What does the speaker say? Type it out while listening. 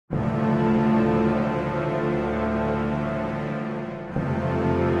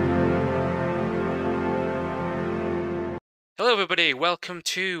Hello, everybody. Welcome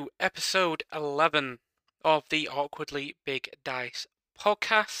to episode 11 of the Awkwardly Big Dice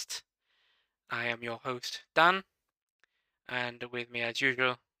podcast. I am your host, Dan, and with me, as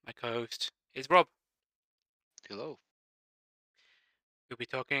usual, my co host is Rob. Hello. We'll be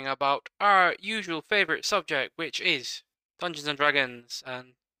talking about our usual favorite subject, which is Dungeons and Dragons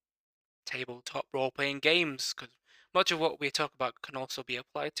and tabletop role playing games, because much of what we talk about can also be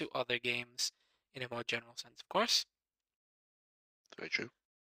applied to other games in a more general sense, of course. Very true.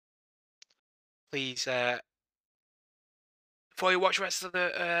 Please before you watch the rest of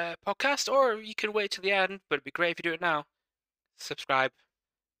the podcast, or you can wait till the end, but it'd be great if you do it now. Subscribe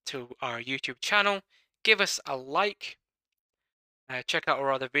to our YouTube channel, give us a like, check out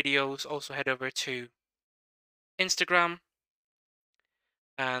our other videos. Also, head over to Instagram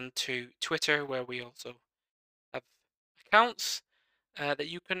and to Twitter, where we also have accounts that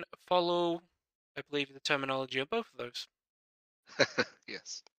you can follow. I believe the terminology of both of those.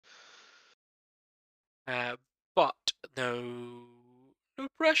 Yes. But no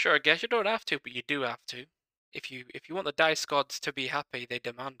pressure. I guess you don't have to, but you do have to. If you want the dice gods to be happy, they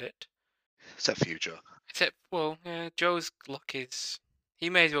demand it. Except for you, Joe. Except, well, Joe's luck is he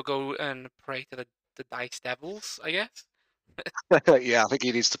may as well go and pray to the dice devils, I guess. Yeah, I think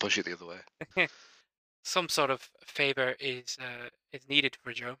he needs to push it the other way. Some sort of favor is needed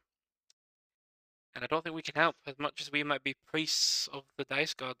for Joe, and I don't think we can help as much as we might be priests of the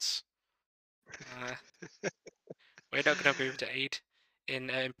dice gods. Uh, we're not going to be able to aid in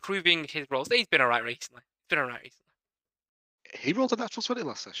improving his rolls. He's been alright recently. He's been alright recently. He rolled a natural 20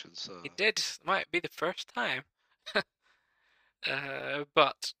 last session, so He did. Might be the first time.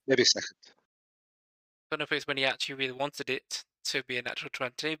 But maybe second. don't know if it's when he actually really wanted it to be a natural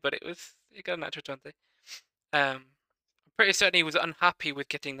 20, but he got a natural 20. I'm pretty certain he was unhappy with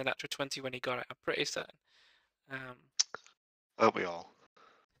getting the natural 20 when he got it. I'm pretty certain. Um, Aren't we all?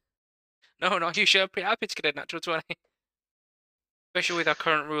 no, not you should. I'm pretty happy to get a natural 20. Especially with our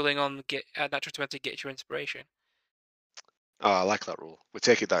current ruling on get natural 20 gets your inspiration. Oh, I like that rule. We're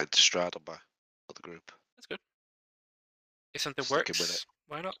taking that into stride on my other group. That's good. If something Sticking with it. works,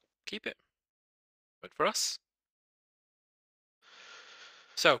 why not keep it? Work for us.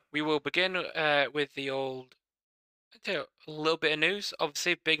 So we will begin with the old, a little bit of news.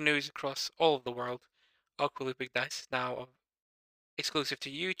 Obviously, big news across all of the world. Awkwardly Big Dice is now exclusive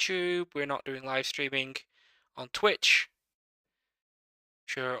to YouTube. We're not doing live streaming on Twitch.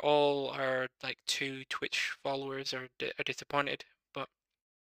 Sure, all our like 2 Twitch followers are disappointed, but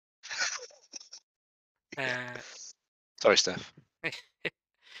uh, Sorry, Steph.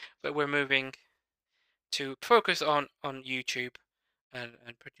 but we're moving to focus on YouTube and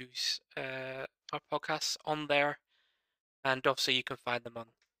produce our podcasts on there, and obviously you can find them on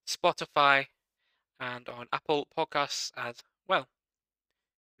Spotify and on Apple Podcasts as well.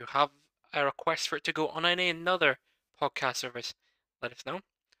 If you have a request for it to go on any another podcast service, let us know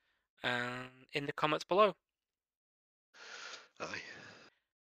in the comments below. Aye.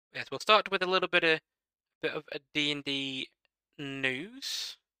 Yes, we'll start with a little bit of a D&D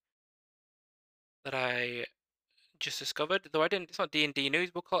news that I just discovered. Though I didn't, it's not D&D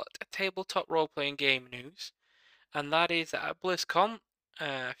news. We'll call it a tabletop role-playing game news, and that is that at BlizzCon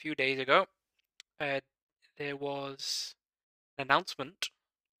a few days ago, there was an announcement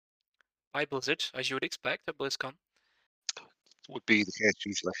by Blizzard, as you would expect at BlizzCon, Would be the case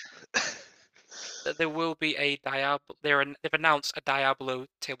usually. that there will be a Diablo. They've announced a Diablo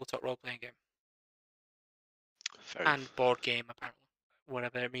tabletop role-playing game Fair and enough. board game, apparently,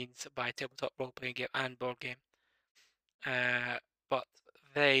 whatever it means by tabletop role-playing game and board game. But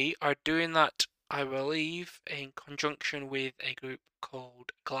they are doing that, I believe, in conjunction with a group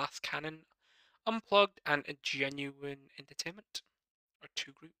called Glass Cannon Unplugged and a Genuine Entertainment, or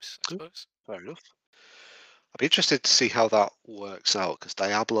 2 groups, I suppose. Fair enough. I'd be interested to see how that works out because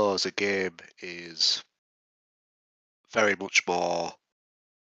Diablo as a game is very much more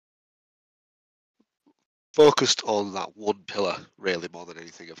focused on that one pillar, really, more than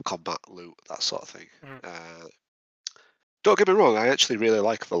anything of combat, loot, that sort of thing. Mhm. Don't get me wrong, I actually really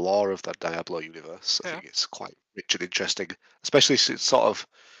like the lore of that Diablo universe. I Yeah. think it's quite rich and interesting, especially since sort of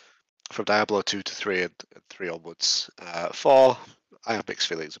from Diablo 2 to 3 and 3 onwards. 4, I have mixed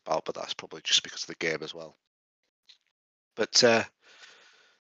feelings about, but that's probably just because of the game as well. But so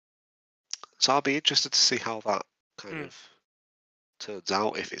I'll be interested to see how that kind Mm. of turns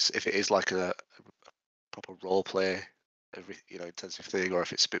out. If it is like a proper role play, intensive thing, or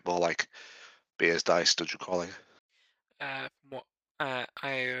if it's a bit more like beers, dice, dungeon crawling. From what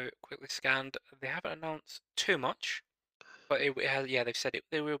I quickly scanned, they haven't announced too much, but it has, yeah, they've said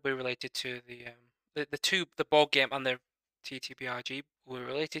they will be related to the board game and TTBRG were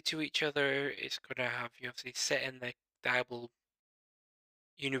related to each other. It's gonna have you obviously set in the Diablo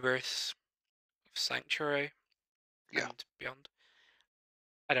universe of Sanctuary Yeah. and beyond.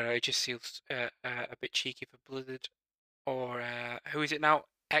 I don't know. It just feels a bit cheeky for Blizzard, or who is it now?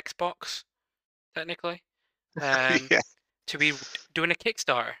 Xbox, technically. Yeah. To be doing a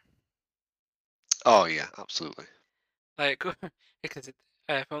Kickstarter. Oh yeah, absolutely. Like, because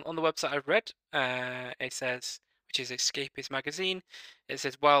on the website I've read, it says, which is Escapist magazine, it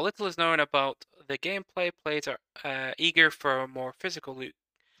says, while little is known about the gameplay, players are eager for a more physical loot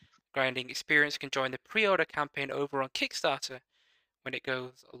grinding experience can join the pre-order campaign over on Kickstarter when it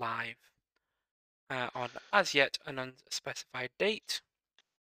goes live on as yet an unspecified date.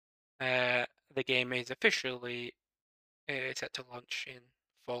 The game is officially set to launch in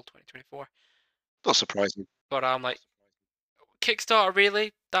fall 2024. Not surprising. But I'm like, Kickstarter,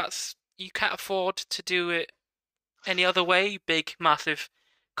 really? You can't afford to do it any other way. Big, massive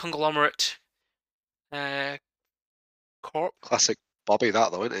conglomerate corp. Classic Bobby,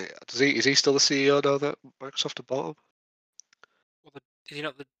 that though, isn't it? Is he still the CEO now that Microsoft have bought him? Well, is he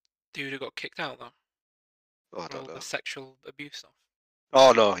not the dude who got kicked out though Oh, I for don't all the know. sexual abuse stuff?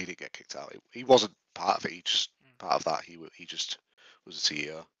 Oh no, he didn't get kicked out. He wasn't part of it. He just Mm. part of that. He just was a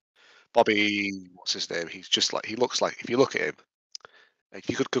CEO. Bobby, what's his name? He's just like he looks like. If you look at him, if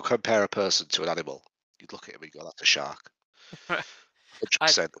you could compare a person to an animal, you'd look at him and go, "That's a shark."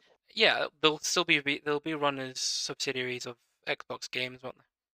 100%. Yeah, they'll be run as subsidiaries of Xbox games, won't they?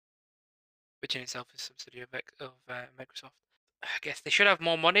 Which in itself is a subsidiary of Microsoft. I guess they should have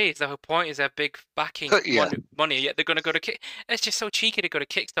more money. Is the whole point? Is there big backing Yeah, money? Yet they're going to go to kick. It's just so cheeky to go to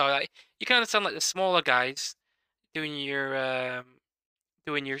Kickstarter. Like, you can understand like the smaller guys doing you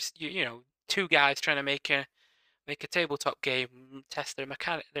know, two guys trying to make a tabletop game, test new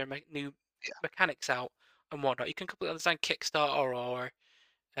yeah. mechanics out and whatnot. You can completely understand Kickstarter or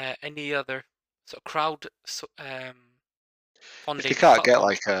any other sort of If they funding can't get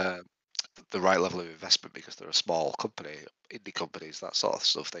platforms. like the right level of investment because they're a small company, indie companies, that sort of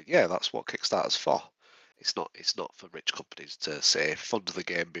stuff, then yeah, that's what Kickstarter's for. It's not. It's not for rich companies to say fund the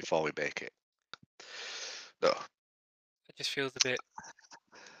game before we make it. No. It just feels it's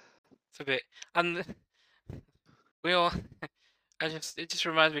a bit, and we all, it just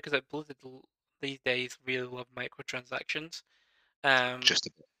reminds me because like Blizzard these days really love microtransactions. Um, Just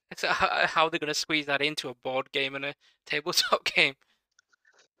it's how they're gonna squeeze that into a board game and a tabletop game.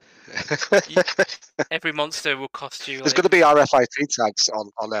 You, every monster will cost you There's going to like be RFID tags yeah,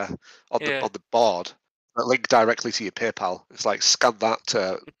 on the board that link directly to your PayPal. It's like scan that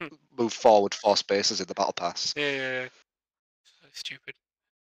to move forward 4 spaces in the battle pass. yeah, so stupid.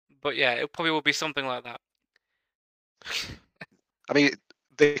 But yeah, it probably will be something like that. I mean,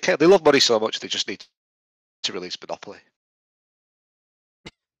 they love money so much they just need to release Monopoly.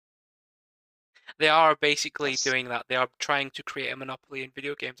 They are basically That's doing that. They are trying to create a monopoly in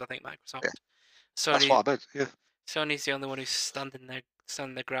video games. I think Microsoft. yeah, that's Sony what I meant. Yeah, Sony's the only one who's standing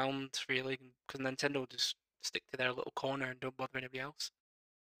their ground really, because Nintendo will just stick to their little corner and don't bother anybody else.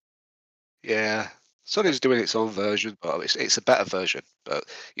 yeah. But Sony's doing its own version, but it's a better version. But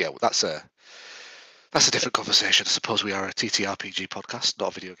yeah, well, that's a different conversation. I suppose we are a TTRPG podcast, not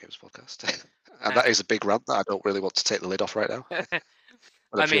a video games podcast. And that is a big rant that I don't really want to take the lid off right now. But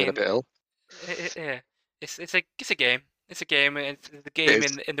I'm I feeling a mean, bit ill. yeah, it's a game. It's a game, and it's the It game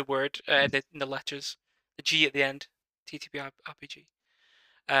is. in the word, in the letters, the G at the end, TTP RPG.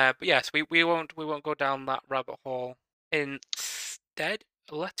 But yes, we won't go down that rabbit hole. Instead,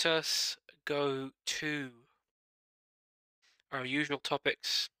 let us go to our usual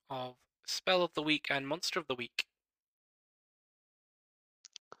topics of Spell of the Week and Monster of the Week.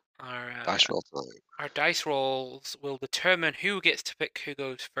 Our Dice roll tonight. our dice rolls will determine who gets to pick who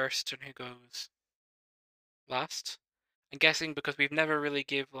goes first and who goes last. I'm guessing because we've never really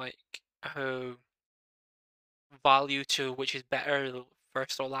give like a value to which is better,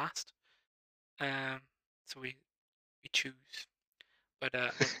 first or last. So we choose. But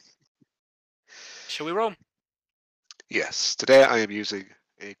shall we roll? Yes, today I am using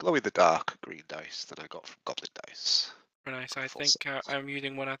a glow-in-the-dark green dice that I got from Goblin Dice. Very nice. I Full think set. I'm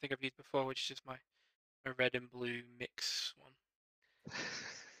using one I think I've used before, which is just my red and blue mix one.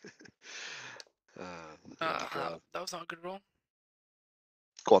 There you go. That was not a good roll.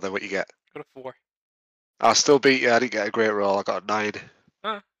 Go on then, what you get? Got a 4. I still beat you. I didn't get a great roll. I got a 9.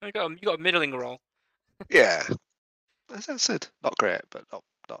 You got a middling roll. Yeah, as I said, not great, but not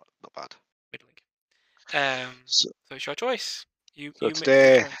bad. Middling. So, So it's your choice. so You make the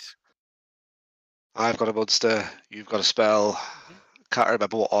today choice. I've got a monster. You've got a spell. Hmm Can't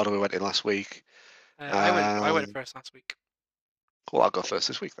remember what order we went in last week. I went Um, first last week. Well, I'll go first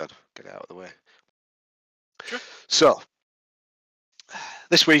this week then. Get it out of the way. Sure. So,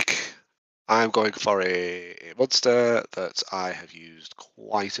 this week I'm going for a monster that I have used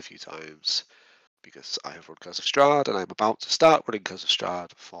quite a few times because I have run Curse of Strahd and I'm about to start running Curse of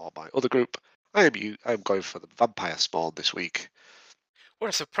Strahd for my other group. I'm going for the Vampire Spawn this week. What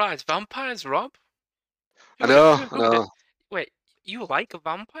a surprise! Vampires, Rob? I know, I Who would it? know. Wait, you like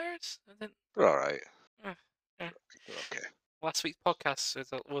vampires? I didn't. They're all right. Uh, uh, They're okay. last week's podcast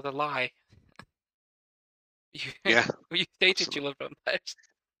was a lie. You Yeah, you stated you absolutely. love vampires.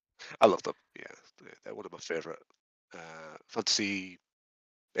 I love them. Yeah, they're one of my favorite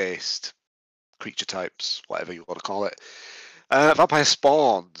fantasy-based creature types, whatever you want to call it. Vampire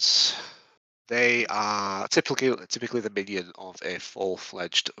spawns. They are typically the minion of a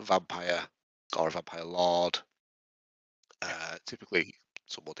full-fledged vampire or a vampire lord. Yeah. Typically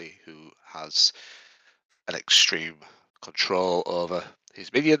somebody who has an extreme control over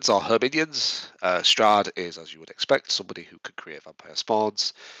his minions or her minions. Strahd is, as you would expect, somebody who can create vampire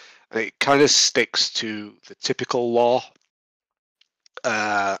spawns. And it kind of sticks to the typical lore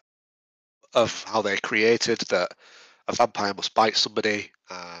uh, of how they're created, that a vampire must bite somebody,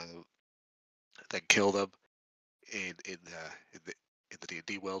 then kill them. In the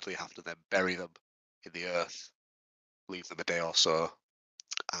D&D world, they have to then bury them in the earth, leave them a day or so,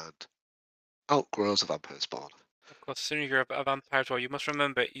 and out grows a vampire spawn. Of course, as soon as you're a vampire as well, you must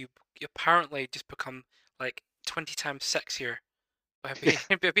remember you apparently just become like 20 times sexier by Yeah,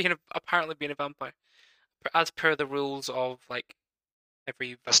 apparently being a vampire, as per the rules of like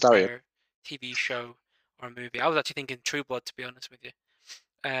every Astarion. vampire TV show or movie. I was actually thinking True Blood, to be honest with you.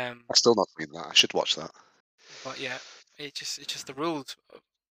 I've still not seen that. I should watch that. But yeah, it's just the rules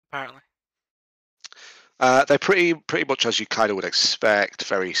apparently. They're pretty much as you kind of would expect.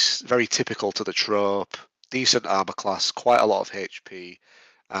 Very typical to the trope. Decent armor class, quite a lot of HP,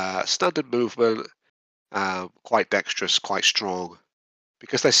 standard movement, quite dexterous, quite strong.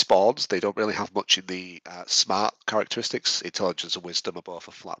 Because they're spawns, they don't really have much in the smart characteristics. Intelligence and wisdom are both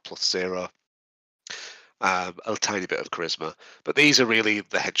a flat +0. A tiny bit of charisma. But these are really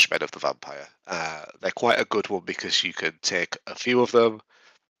the henchmen of the vampire. They're quite a good one because you can take a few of them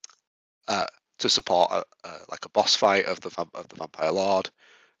uh, to support like a boss fight of the vampire lord.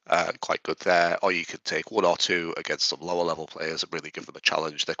 Quite good there. Or you can take one or two against some lower level players and really give them a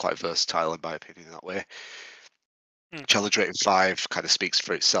challenge. They're quite versatile in my opinion that way. Mm, Challenge rating 5 kind of speaks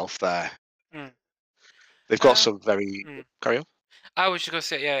for itself there. mm. They've got Uh, some very mm. carry on. I was just gonna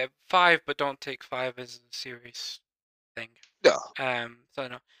say yeah, 5, but don't take 5 as a serious thing. No, So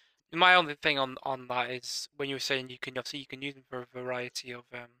no. My only thing on that is when you were saying you can obviously you can use them for a variety of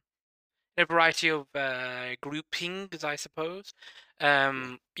groupings, I suppose.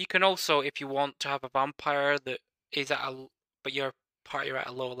 yeah, You can also, if you want to have a vampire that is but your party are at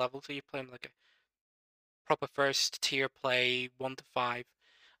a lower level, so you're playing like a proper first tier play, 1 to 5,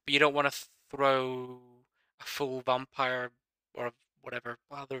 but you don't want to throw a full vampire or whatever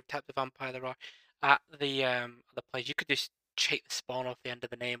other type of vampire there are at the place. You could just take the spawn off the end of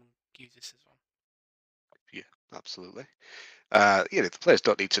the name and use this as well. yeah, absolutely. The players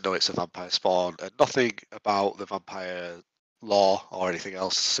don't need to know it's a vampire spawn, and nothing about the vampire lore or anything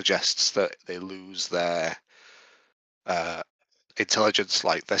else suggests that they lose their uh, intelligence.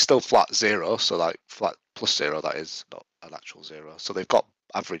 Like they're still flat 0, so like flat +0, that is not an actual 0. So they've got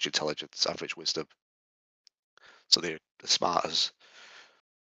average intelligence, average wisdom. So they're as smart as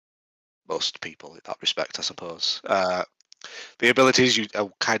most people in that respect, I suppose. The abilities are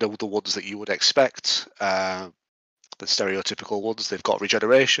kind of the ones that you would expect. The stereotypical ones. They've got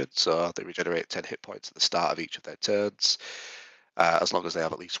regeneration, so they regenerate 10 hit points at the start of each of their turns, as long as they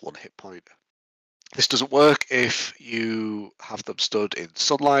have at least 1 hit point. This doesn't work if you have them stood in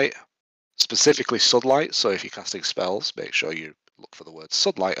sunlight, specifically sunlight. So if you're casting spells, make sure you look for the word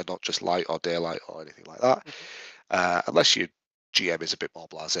sunlight and not just light or daylight or anything like that. Unless your GM is a bit more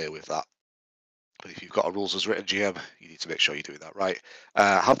blasé with that. But if you've got a rules as written GM, you need to make sure you're doing that right.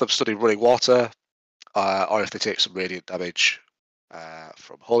 Have them stood in running water, or if they take some radiant damage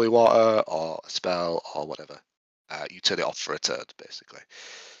from holy water or a spell or whatever, you turn it off for a turn, basically.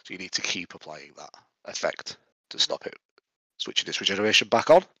 So you need to keep applying that effect to stop it switching its regeneration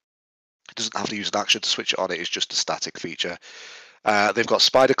back on. It doesn't have to use an action to switch it on, it is just a static feature. They've got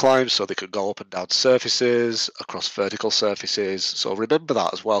spider climb, so they can go up and down surfaces, across vertical surfaces. So remember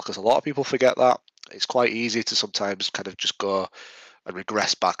that as well, because a lot of people forget that. It's quite easy to sometimes kind of just go and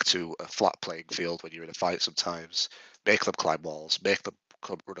regress back to a flat playing field when you're in a fight sometimes. Make them climb walls, make them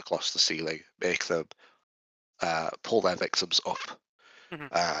run across the ceiling, make them pull their victims up. Mhm.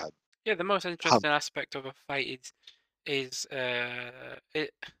 Uh, Yeah, the most have, interesting aspect of a fight is is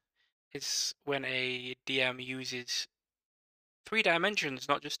it is when a DM uses 3 dimensions,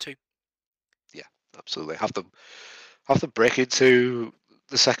 not just two. Yeah, absolutely. Have them break into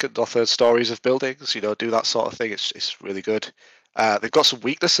the second or third stories of buildings. Do that sort of thing. It's really good. They've got some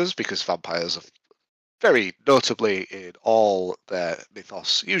weaknesses because vampires are very notably in all their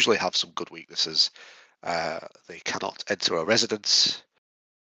mythos usually have some good weaknesses. They cannot enter a residence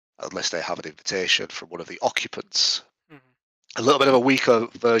unless they have an invitation from one of the occupants. Mhm. A little bit of a weaker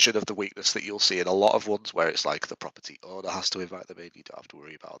version of the weakness that you'll see in a lot of ones where it's like the property owner has to invite them in. You don't have to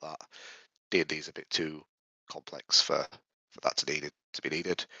worry about that. D&D is a bit too complex for that to be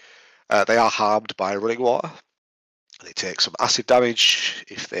needed. They are harmed by running water. They take some acid damage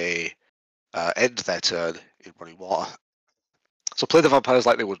if they end their turn in running water. So play the vampires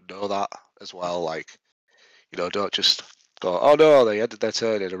like they would know that as well. Like, don't just go, oh no, they ended their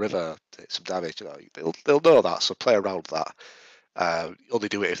turn in a river, take some damage. They'll know that. So play around that. Only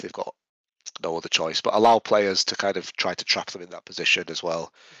do it if they've got no other choice, but allow players to kind of try to trap them in that position as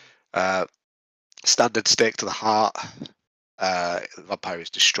well. Mhm. Uh, Standard stake to the heart. The vampire is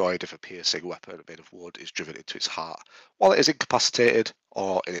destroyed if a piercing weapon made of wood is driven into its heart while it is incapacitated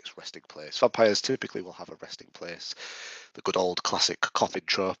or in its resting place. Vampires typically will have a resting place, the good old classic coffin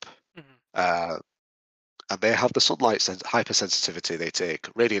trope. Mhm. Uh, and they have the sunlight hypersensitivity. They take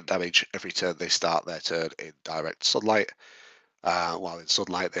radiant damage every turn they start their turn in direct sunlight. While in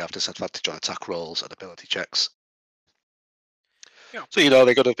sunlight, they have disadvantage on attack rolls and ability checks. Yeah. So,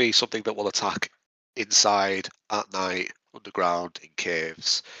 they're going to be something that will attack inside, at night, underground, in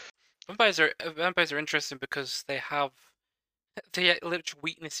caves. Vampires are interesting because they have the literal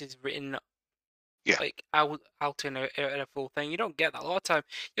weaknesses written Yeah, like out in a full thing. You don't get that a lot of time.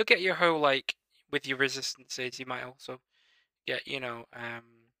 You'll get your whole like with your resistances. You might also get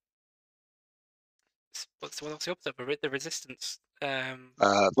what's the opposite of the resistance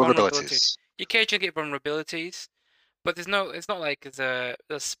vulnerability. vulnerabilities. You occasionally get vulnerabilities, but it's not like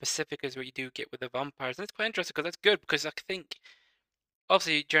as specific as what you do get with the vampires. And it's quite interesting because that's good because I think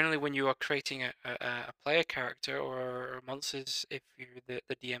obviously generally when you are creating a player character or monsters, if you're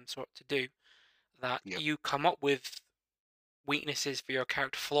the DM sort to do that, Yep. you come up with weaknesses for your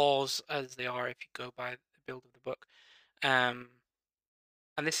character, flaws as they are if you go by the build of the book. Um,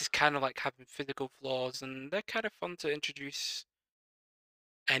 and this is kind of like having physical flaws, and they're kind of fun to introduce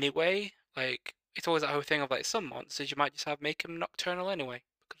anyway. Like it's always that whole thing of like some monsters you might just have make them nocturnal anyway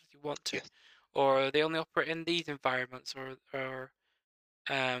because you want to, Yes. or they only operate in these environments, or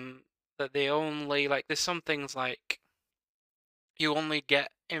that they only like. There's some things like you only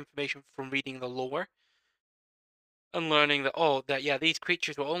get information from reading the lore and learning that that yeah these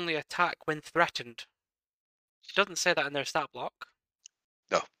creatures will only attack when threatened. It doesn't say that in their stat block.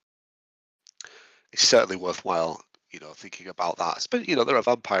 No, it's certainly worthwhile. Thinking about that. But they're a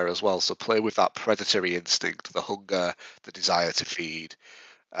vampire as well, so play with that predatory instinct, the hunger, the desire to feed.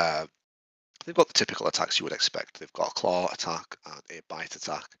 Um, they've got the typical attacks you would expect. They've got a claw attack and a bite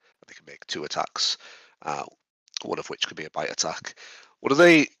attack, and they can make 2 attacks, uh, one of which could be a bite attack. One of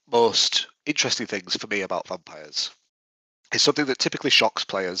the most interesting things for me about vampires is something that typically shocks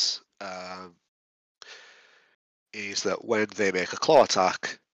players. Is that when they make a claw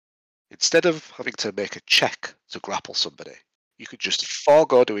attack, instead of having to make a check to grapple somebody, you could just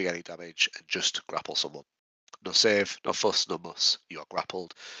forego doing any damage and just grapple someone. No save, no fuss, no muss. You are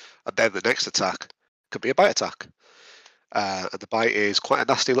grappled. And then the next attack could be a bite attack. And the bite is quite a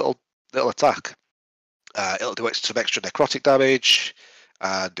nasty little attack. It'll do some extra necrotic damage,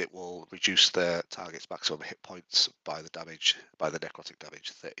 and it will reduce the target's maximum hit points by the necrotic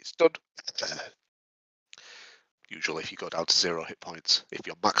damage that it's done. Usually, if you go down to 0 hit points, if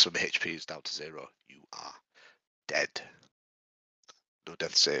your maximum HP is down to 0, you are dead. No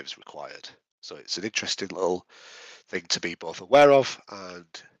death saves required. So it's an interesting little thing to be both aware of and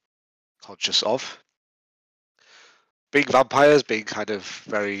conscious of. Being vampires, being kind of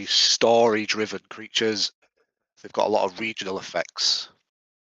very story-driven creatures, they've got a lot of regional effects.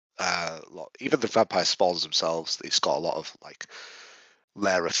 Even the vampire spawns themselves, it's got a lot of like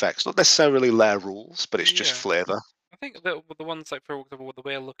lair effects. Not necessarily lair rules, but it's just Yeah, flavor. I think the ones like for example the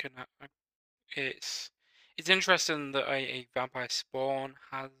way of looking at it's it's interesting that a vampire spawn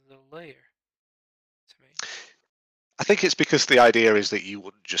has a layer to me. I think it's because the idea is that you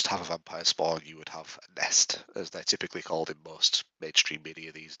wouldn't just have a vampire spawn, you would have a nest, as they're typically called in most mainstream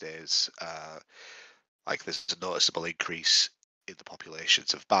media these days. Like there's a noticeable increase in the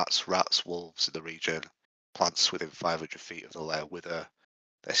populations of bats, rats, wolves in the region. Plants within 500 feet of the lair wither.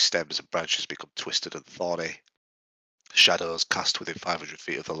 Their stems and branches become twisted and thorny. Shadows cast within 500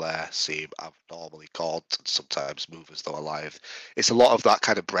 feet of the lair seem abnormally gaunt and sometimes move as though alive. It's a lot of that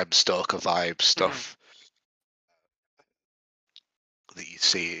kind of Bram Stoker vibe Mm-hmm. stuff that you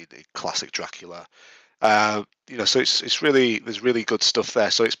see in classic Dracula. So it's really there's really good stuff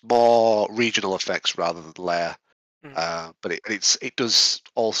there. So it's more regional effects rather than lair, Mm-hmm. but it does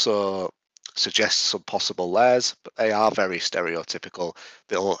also suggest some possible lairs, but they are very stereotypical.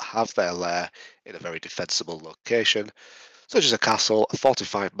 They'll have their lair in a very defensible location, such as a castle, a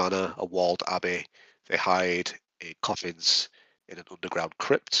fortified manor, a walled abbey. They hide in coffins in an underground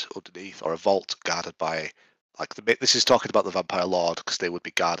crypt underneath, or a vault guarded by, this is talking about the vampire lord, because they would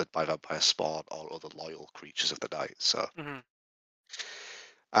be guarded by vampire spawn or other loyal creatures of the night. So Mm-hmm.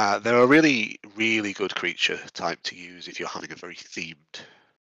 they're a really, really good creature type to use if you're having a very themed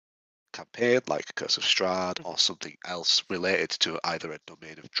campaign like Curse of Strahd Mm-hmm. or something else related to either a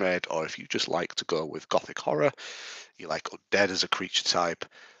domain of dread, or if you just like to go with gothic horror, you like undead as a creature type.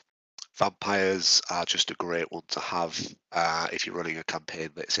 Vampires are just a great one to have if you're running a campaign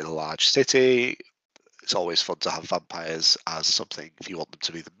that's in a large city. It's always fun to have vampires as something if you want them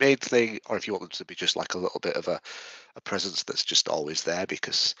to be the main thing, or if you want them to be just like a little bit of a presence that's just always there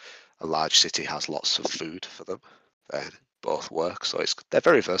because a large city has lots of food for them. Then both work, so they're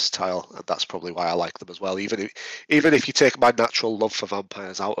very versatile, and that's probably why I like them as well. Even if you take my natural love for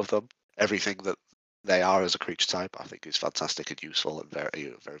vampires out of them, everything that they are as a creature type, I think is fantastic and useful and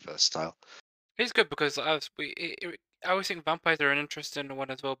very very versatile. It's good because I always think vampires are an interesting one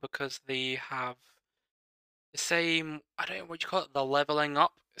as well because they have the same, I don't know what you call it, the leveling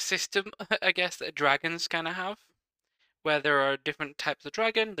up system, I guess, that dragons kind of have, where there are different types of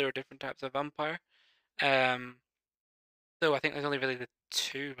dragon, there are different types of vampire. Um, though I think there's only really the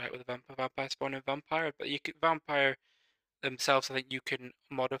two, right, with a vampire spawn and vampire, but vampire themselves, I think you can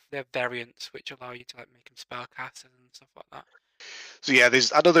modify their variants, which allow you to like make them spellcasters and stuff like that. So yeah,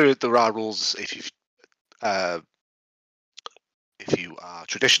 there are rules uh, if you are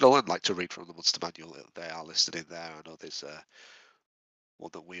traditional and like to read from the monster manual, they are listed in there. I know there's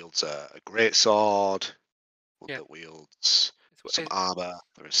one that wields a great sword, one Yeah, that wields some it's armor.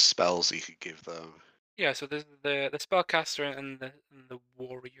 There are spells that you can give them. yeah. So there's the spellcaster and the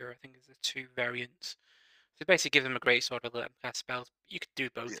warrior. I think is the two variants. So basically, give them a great sword to let them cast spells. You could do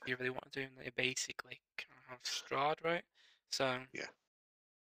both Yeah, if you really want to do, and they basically kind of have Strahd, right? So yeah,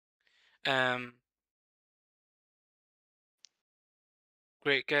 um,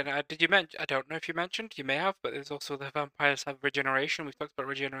 great. Again, did you mention? I don't know if you mentioned. You may have, but there's also the vampires have regeneration. We've talked about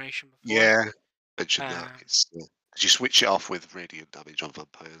regeneration before. yeah. Mention that Um, it's 'cause you switch it off with radiant damage on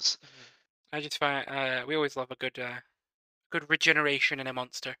vampires. mhm. I just find we always love a good regeneration in a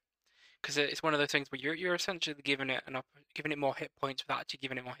monster because it's one of those things where you're essentially giving it more hit points without actually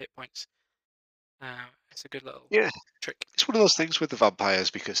giving it more hit points. It's a good little Yeah, trick. it's one of those things with the vampires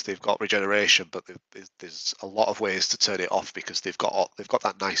because they've got regeneration, but there's a lot of ways to turn it off because they've got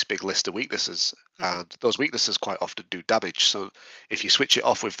that nice big list of weaknesses, Hmm. and those weaknesses quite often do damage. So if you switch it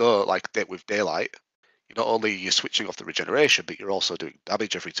off with with daylight, you're not only you're switching off the regeneration, but you're also doing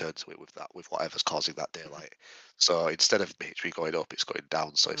damage every turn to it with whatever's causing that Hmm. daylight. So instead of HP going up, it's going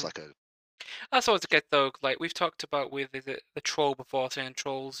down. So it's Hmm. like a That's always good though. Like we've talked about with the troll before, saying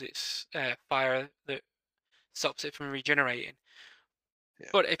trolls, it's fire that stops it from regenerating.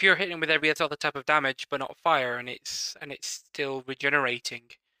 yeah But if you're hitting with every other type of damage, but not fire, and it's still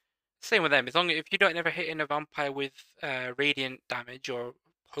regenerating, same with them. As long as if you don't ever hit in a vampire with radiant damage or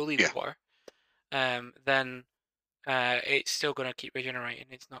holy yeah. war, then it's still gonna keep regenerating.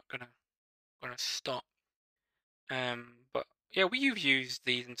 It's not gonna stop. But yeah, we've used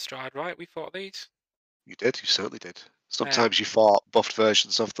these in Stride, right? We fought these. You certainly did. Um, Sometimes you fought buffed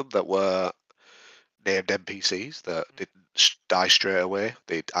versions of them that were named NPCs that mm, didn't die straight away.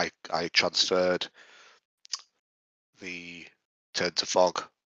 I transferred the turn to fog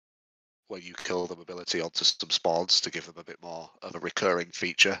when you kill them ability onto some spawns to give them a bit more of a recurring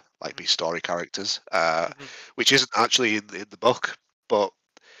feature, like mm, be story characters, mhm, which isn't actually in the book, but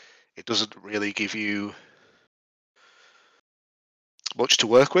it doesn't really give you much to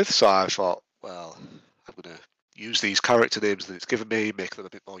work with. So I thought, well, I'm gonna use these character names that it's given me, make them a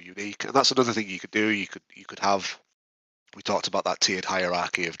bit more unique, and that's another thing you could do. You could have. We talked about that tiered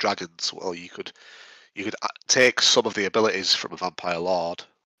hierarchy of dragons. Well, you could take some of the abilities from a vampire lord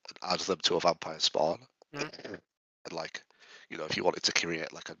and add them to a vampire spawn. mhm, And like, if you wanted to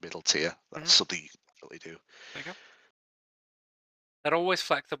create like a middle tier, mhm. that's something you can definitely do. There you go. They're always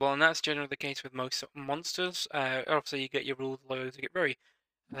flexible, and that's generally the case with most monsters. Obviously, you get your rule lawyers who get very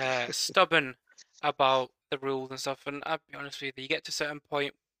stubborn about the rules and stuff. And I'll be honest with you, you get to a certain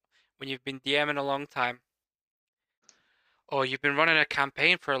point when you've been DMing a long time, or you've been running a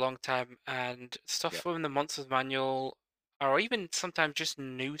campaign for a long time and stuff Yeah. from the Monsters Manual, or even sometimes just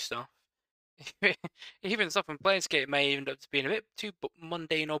new stuff. Even stuff from Planescape may end up being a bit too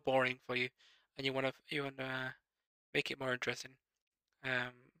mundane or boring for you, and you want to make it more interesting.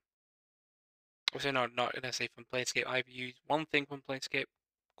 Obviously not gonna say from Planescape. I've used one thing from Planescape,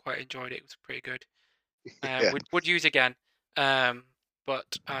 quite enjoyed it. It was pretty good. Yeah. Would use again.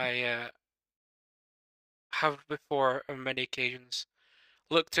 But I have before on many occasions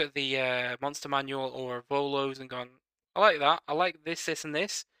looked at the Monster Manual or Volos and gone, I like that. I like this, this, and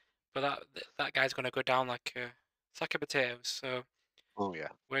this, but that guy's gonna go down like a sack of potatoes. So Oh yeah.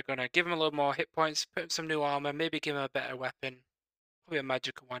 we're gonna give him a little more hit points, put him some new armor, maybe give him a better weapon, probably a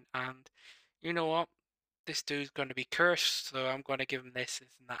magical one. And you know what? This dude's gonna be cursed, so I'm gonna give him this, this,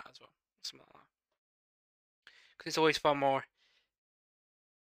 and that as well, something like that. Because it's always far more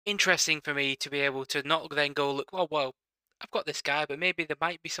interesting for me to be able to not then go look, oh well, I've got this guy, but maybe there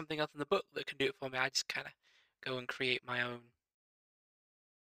might be something else in the book that can do it for me. I just kind of go and create my own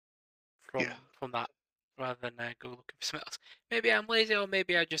Yeah. from that rather than go looking for something else. Maybe I'm lazy, or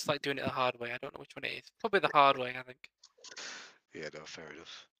maybe I just like doing it the hard way. I don't know which one it is. Probably the hard way, I think. Yeah. No, fair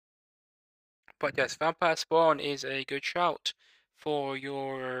enough. But yes, Vampire Spawn is a good shout for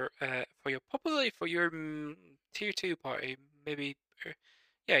your probably for your tier 2 party. Maybe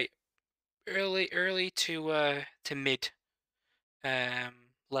yeah, early to mid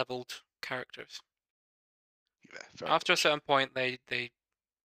leveled characters. Yeah. Very After a much. certain point, they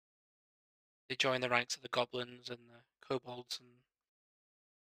join the ranks of the goblins and the kobolds and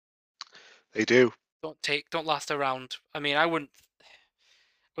They do. don't last around. I mean, I wouldn't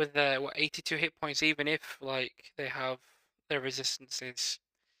with what 82 hit points, even if like they have their resistances.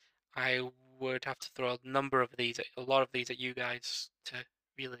 I would have to throw a lot of these at you guys to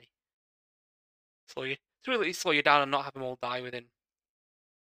really slow you down and not have them all die within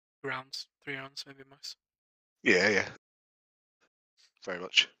 2 rounds, 3 rounds, maybe most. Yeah. Yeah. Very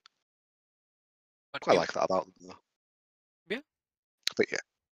much. But Quite like that about them though. yeah, But yeah.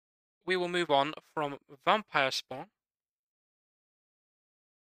 we will move on from Vampire Spawn.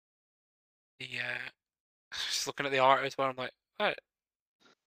 The just looking at the art as well, I'm like, that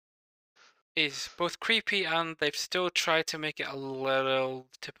is both creepy and they've still tried to make it a little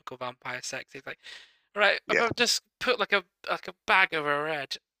typical vampire sex. It's like, right, I'm Yeah. gonna just put like a bag over her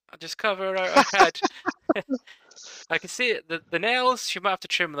head. I'll just cover her head. I can see it. The nails, she might have to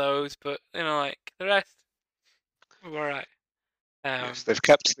trim those, but like the rest, we're alright. Yes. They've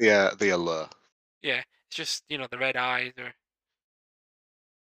kept the allure. Yeah, it's just the red eyes are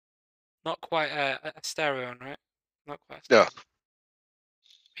not quite a Asterion, right? Not quite No. Asterion.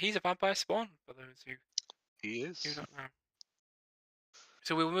 He's a vampire spawn for those who He do is. not know.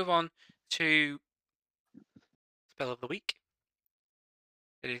 So we will move on to spell of the week.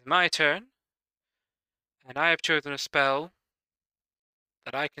 It is my turn, and I have chosen a spell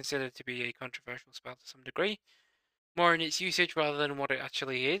that I consider to be a controversial spell to some degree, more in its usage rather than what it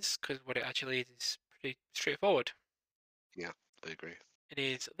actually is, because what it actually is pretty straightforward. Yeah. I agree. It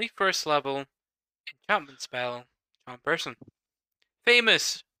is the first level enchantment spell, Charm Person.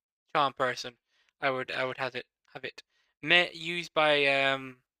 Famous Charm Person. I would have it used by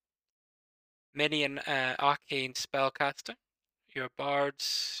many an arcane spellcaster, your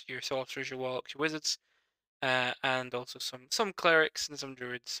bards, your sorcerers, your warlocks, your wizards, and also some clerics and some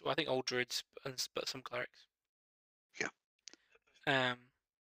druids. Well, I think all druids, but some clerics. Yeah. Um,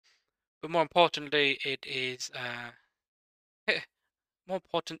 but more importantly, it is more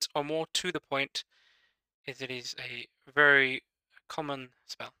important or more to the point is it is a very common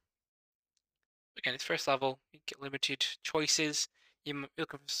spell. Again, it's first level. You get limited choices. You're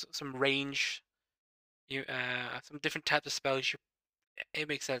looking for some range. You some different types of spells. It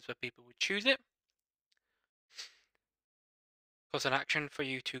makes sense why people would choose it. Plus an action for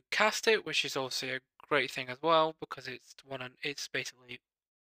you to cast it, which is also a great thing as well because it's basically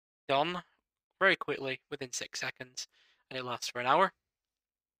done very quickly within 6 seconds, and it lasts for an hour,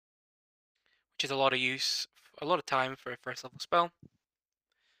 which is a lot of time for a first level spell.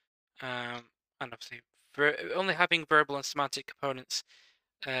 And obviously, only having verbal and semantic components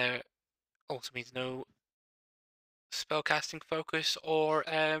also means no spellcasting focus or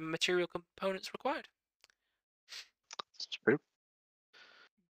material components required. It's true.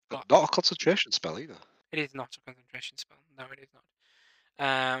 But Not a concentration spell either. it is not a concentration spell. No, it is not.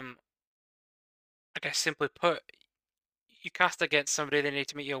 I guess simply put, you cast against somebody, they need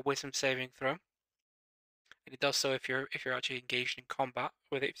to meet your wisdom saving throw. And it does so if you're actually engaged in combat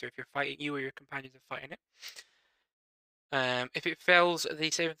with it, so if you're fighting you or your companions are fighting it. If it fails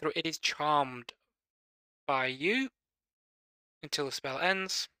the saving throw, it is charmed by you. until the spell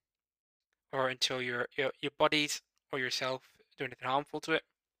ends, or until your bodies or yourself do anything harmful to it.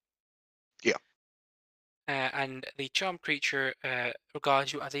 Yeah. And the charmed creature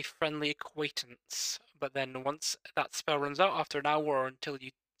regards you as a friendly acquaintance. But then once that spell runs out after an hour or until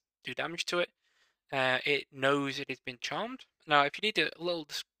you do damage to it, it knows it has been charmed. Now, if you need a little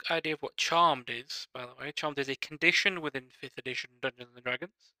idea of what charmed is, by the way, charmed is a condition within 5th edition Dungeons and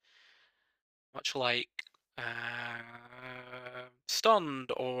Dragons, much like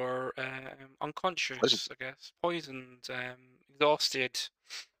stunned or unconscious, I guess, poisoned, exhausted,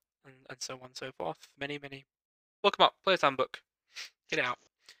 and so on and so forth. Many. Look them up. Player's Handbook. Get it out.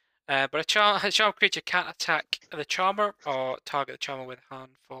 But a charmed creature can't attack the charmer or target the charmer with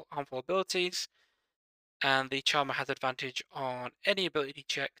harmful abilities, and the charmer has advantage on any ability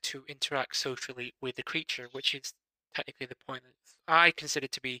check to interact socially with the creature, which is technically the point that I consider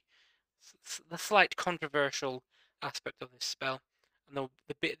to be the slight controversial aspect of this spell, and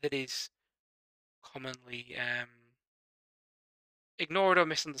the bit that is commonly ignored or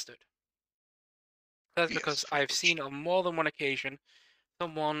misunderstood. That's because Yes, very I've much. seen on more than one occasion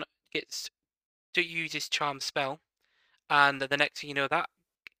someone gets to use his charm spell, and the next thing you know, that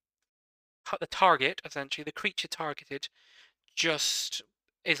the target, essentially the creature targeted, just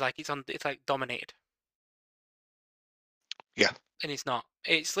is like it's like dominated, Yeah. and it's not.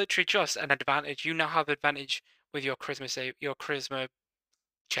 It's literally just an advantage. You now have advantage with your charisma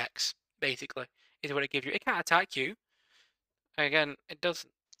checks, basically, is what it gives you. It can't attack you. Again, it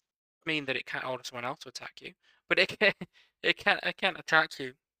doesn't mean that it can't order someone else to attack you, but it can't attack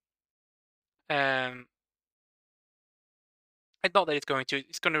you. It's not that it's going to.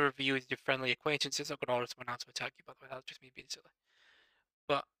 It's going to review as your friendly acquaintance. It's not going to order someone else to attack you. By the way, that's just me being silly.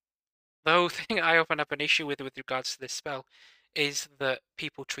 But the whole thing I often have an issue with regards to this spell is that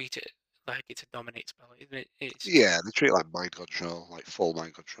people treat it like it's a dominate spell, isn't it? Yeah, they treat it like mind control, like full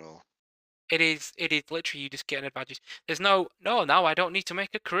mind control. It is literally you just get an advantage. There's no now I don't need to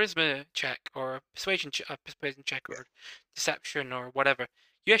make a charisma check or a persuasion check Yeah. or deception or whatever.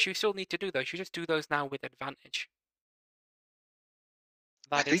 Yes, you still need to do those. You just do those now with advantage.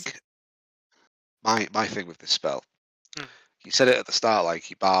 I That is think my thing with this spell, mm, you said it at the start, like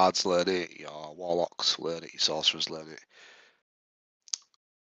your bards learn it, your warlocks learn it, your sorcerers learn it.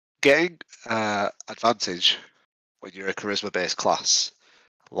 Getting advantage when you're a charisma based class,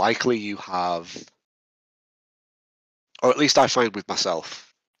 likely you have, or at least I find with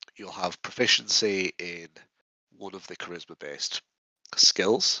myself, you'll have proficiency in one of the charisma based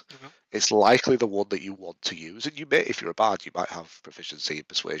skills. mhm, It's likely the one that you want to use, and you may, if you're a bard, you might have proficiency in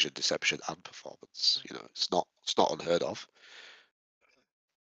persuasion, deception, and performance. mm, You know, it's not unheard of.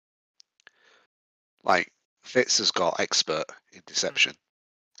 Like Fitz has got expert in mm. deception.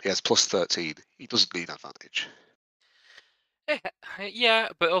 He has plus 13. He doesn't need advantage. Eh, yeah,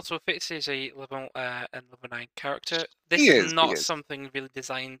 but also Fitz is a level 9 character. He This is is. He not is. something really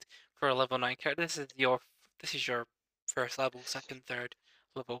designed for a level 9 character. This is your first level, second, third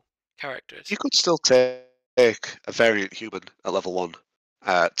level characters. You could still take a variant human at level 1.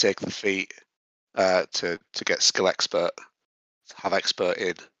 Take the feat to get skill expert. Have expert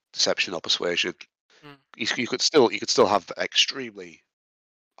in deception or persuasion. Mm, You could still have extremely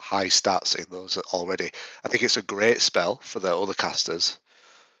high stats in those already. I think it's a great spell for the other casters.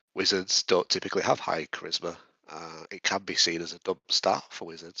 Wizards don't typically have high charisma. It can be seen as a dump stat for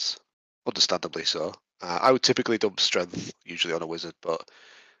wizards, understandably so. I would typically dump strength usually on a wizard, but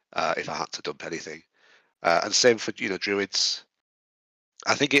if I had to dump anything, and same for druids.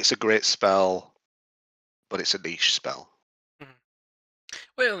 I think it's a great spell, but it's a niche spell. mhm.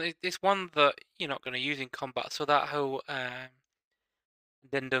 Well, it's one that you're not going to use in combat, so that whole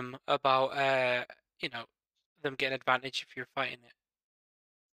addendum about you know them getting advantage if you're fighting it.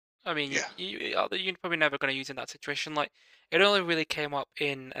 I mean, Yeah, you're probably never going to use in that situation. Like, it only really came up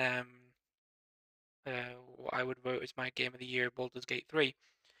in what I would vote as my game of the year, Baldur's Gate 3.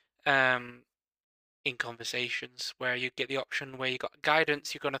 Um, in conversations where you get the option where you got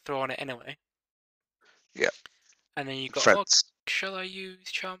guidance, you're going to throw on it anyway, yeah. and then you got, oh, Friends. shall I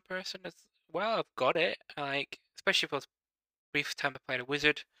use Charm Person? As well, I've got it. Like, especially if I was brief time I played a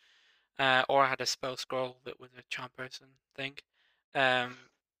wizard, or I had a spell scroll that was a Charm Person thing.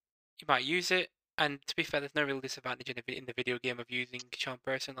 You might use it. And to be fair, there's no real disadvantage in the video game of using Charm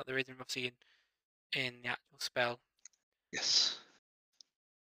Person like there is obviously in the actual spell. Yes.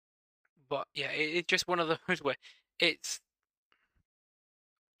 But yeah, it's just one of those where it's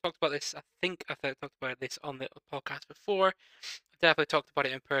talked about this. I think I've talked about this on the podcast before. I've definitely talked about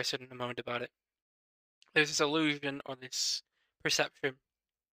it in person and moaned about it. There's this illusion or this perception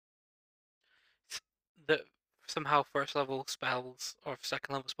that somehow first level spells or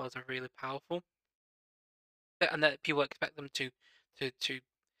second level spells are really powerful, and that people expect them to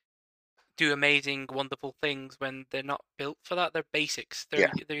do amazing, wonderful things when they're not built for that. They're basics.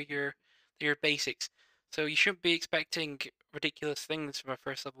 Yeah, They're your basics. So you shouldn't be expecting ridiculous things from a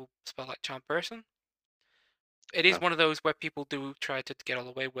first level spell like Charm Person. It is no, one of those where people do try to get all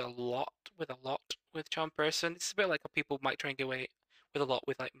away with a lot with Charm Person. It's a bit like how people might try and get away with a lot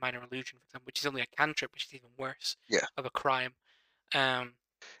with like Minor Illusion, for example, which is only a cantrip, which is even worse yeah. of a crime. Um,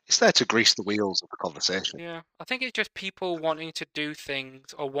 It's there to grease the wheels of the conversation. Yeah, I think it's just people wanting to do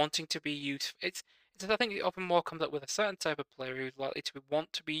things or wanting to be useful. I think it often more comes up with a certain type of player who's likely to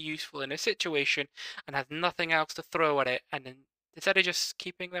want to be useful in a situation and has nothing else to throw at it, and then instead of just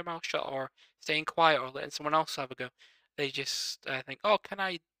keeping their mouth shut or staying quiet or letting someone else have a go, they just think, "Oh,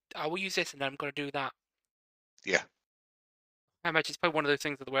 I will use this, and then I'm going to do that." Yeah, I imagine it's probably one of those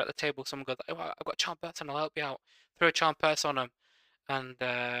things that we're at the table. Someone goes, "Oh, I've got a charm person. I'll help you out." Throw a charm person on them, and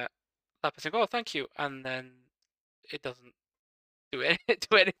that person goes, "Oh, thank you," and then it doesn't do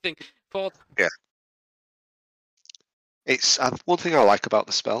anything for them. yeah. It's one thing I like about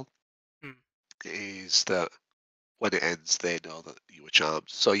the spell Hmm. is that when it ends, they know that you were charmed.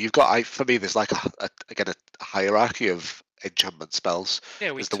 So you've got, for me, there's like again a hierarchy of enchantment spells.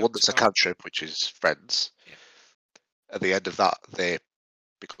 Yeah, we There's the one talked that's a about. cantrip, which is friends. Yeah. At the end of that, they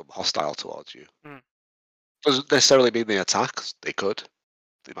become hostile towards you. Hmm. Doesn't necessarily mean they attack. They could.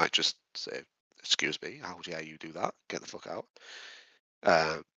 They might just say, "Excuse me, how dare you do that? Get the fuck out."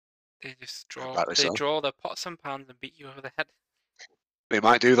 Um, They just and draw. rightly They so. draw their pots and pans and beat you over the head. They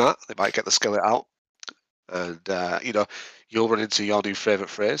might do that. They might get the skillet out, and you'll run into your new favorite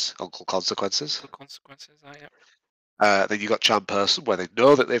phrase, "Uncle Consequences." The consequences. Yeah. Then you got charm person, where they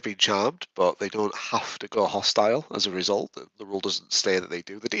know that they've been charmed, but they don't have to go hostile as a result. The rule doesn't say that they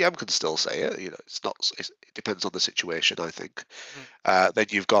do. The DM can still say it. It's not. It depends on the situation, I think. Hmm. Then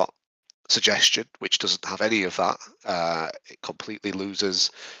you've got suggestion, which doesn't have any of that. It completely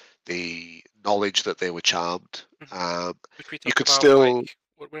loses the knowledge that they were charmed. Hmm. Um, Which we you talked could about. still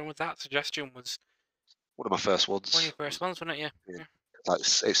Like, when was that? Suggestion was one of my first one of ones your first was ones, wasn't it? Yeah. yeah, Yeah.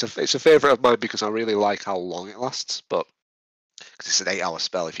 it's a favorite of mine because I really like how long it lasts, but because it's an 8-hour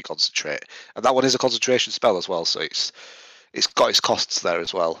spell if you concentrate, and that one is a concentration spell as well, so it's got its costs there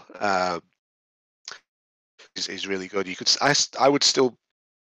as well. Is really good. I would still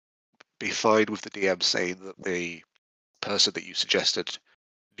be fine with the DM saying that the person that you suggested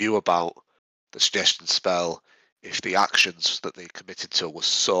knew about the suggestion spell if the actions that they committed to was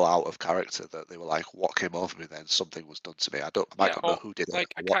so out of character that they were like, what came over me then? Something was done to me. I might Yeah. not know Or who did it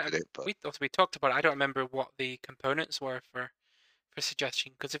like I or what can't. did it, but We talked about it. I don't remember what the components were for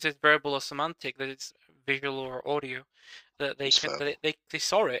suggestion because if it's verbal or semantic, that it's visual or audio, that it they was can verbal. they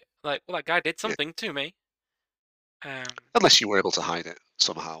saw it like, well, that guy did Yeah. something to me. Um, Unless you were able to hide it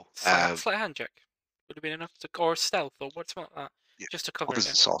somehow. sleight hand check would have been enough to, or stealth, or what's like that, Yeah. just to Or cover it. there's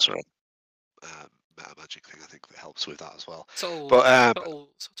Yeah. the sorcerer meta magic thing, I think that helps with that as well. Subtle, But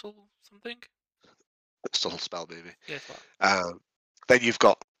subtle something. subtle spell maybe. Yes, well. Um, then you've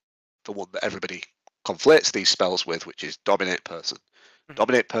got the one that everybody conflates these spells with, which is Dominate Person. Mhm.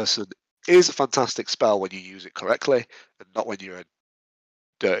 Dominate Person is a fantastic spell when you use it correctly, and not when you're a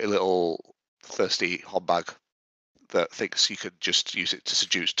dirty little thirsty hombag that thinks you can just use it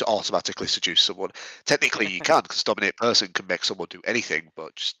to automatically seduce someone. Technically, you can because Dominate Person can make someone do anything,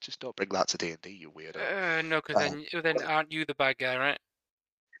 but just don't bring that to D&D, you weirdo. No, because Uh, then aren't you the bad guy, right?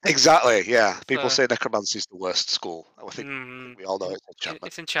 exactly, yeah. People So, say necromancy is the worst school. I think we all know in, it's enchantment.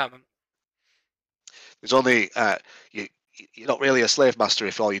 it's enchantment. There's only you. You're not really a slave master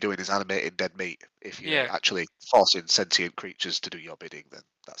if all you're doing is animating dead meat. If you're Yeah, actually forcing sentient creatures to do your bidding, then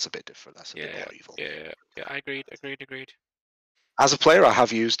that's a bit different. That's a bit yeah, more evil. yeah. I agreed. As a player, I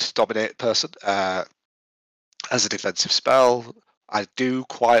have used Dominate Person as a defensive spell. I do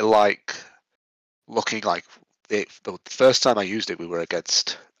quite like looking like the first time I used it, we were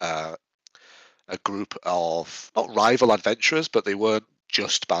against a group of not rival adventurers, but they weren't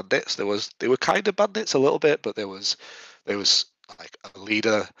just bandits. They were kind of bandits a little bit, but there was like a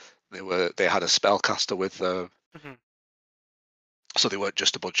leader. They had a spellcaster with them, Hmm. so they weren't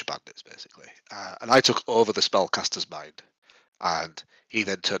just a bunch of bandits basically. And I took over the spellcaster's mind, and he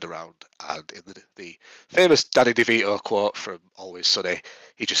then turned around and in the famous Danny DeVito quote from Always Sunny,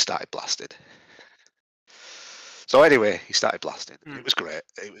 he just started blasting. So anyway, he started blasting, and it Mm. was great.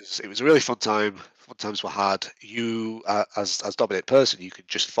 It was a really fun time. Fun times were had. You, as dominate person, you can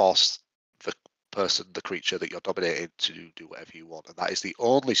just force the the creature that you're dominating, to do whatever you want, and that is the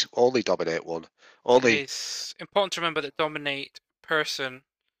only dominate one. Only It's important to remember that dominate person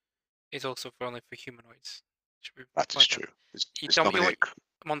is also for only for humanoids. Should we That is point out? true. You It's you want Dominate,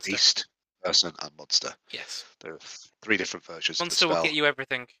 monster. Beast, Person, and Monster. Yes. There are three different versions of the Monster will get spell. you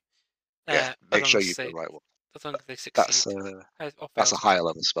everything. Yeah, As make long sure as you do the right one. they That's succeed uh, or that's fail. a Sorry. higher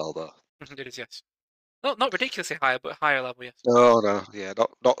level spell though. It is, yes. Not ridiculously higher, but higher level, yes. No, yeah,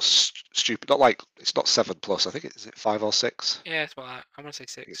 not stupid. Not like it's not 7+. I think is it 5 or 6. Yeah, it's well, I'm gonna say I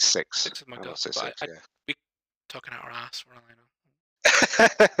think it's 6. 6. 6 is my I gut, want to say but 6. I'd Yeah. be talking out our ass for all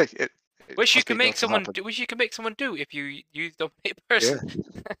I know. it, it Wish you has could been known make to someone happen. do. Wish you could make someone do if you use dominate Yeah, person.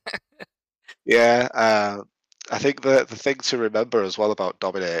 yeah. I think the thing to remember as well about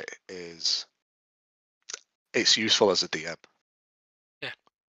Dominate is it's useful as a DM. Yeah.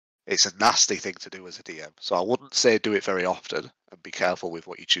 It's a nasty thing to do as a DM. So I wouldn't say do it very often and be careful with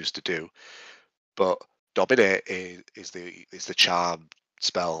what you choose to do. But Dominate is the charm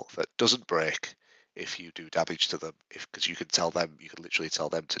spell that doesn't break if you do damage to them. Because you can literally tell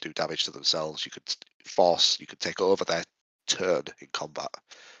them to do damage to themselves. You could take over their turn in combat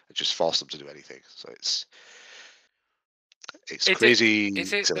and just force them to do anything. So it's Is it? crazy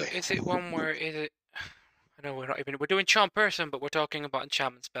silly. Is it one where is it? I know we're doing charm person, but we're talking about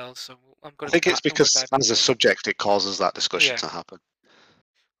enchantment spells, so I'm I gonna think it's I'm gonna because dive as into a it. subject it causes that discussion Yeah. to happen.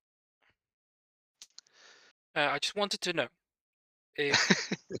 I just wanted to know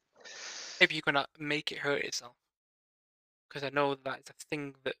if you can make it hurt itself, because I know that is a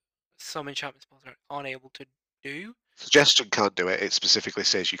thing that some enchantment spells are unable to do. Suggestion can't do it. It specifically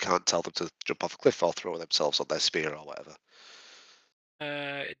says you can't tell them to jump off a cliff or throw themselves on their spear or whatever.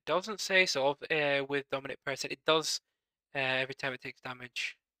 It doesn't say so. With dominate person, it does. Every time it takes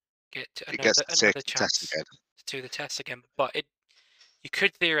damage, get It gets to take another the test chance again. to do the test again. But you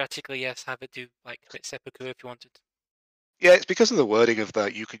could theoretically, yes, have it do like commit seppuku if you wanted. Yeah, it's because of the wording of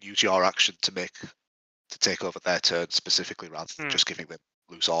that you can use your action to take over their turn specifically rather than Hmm. just giving them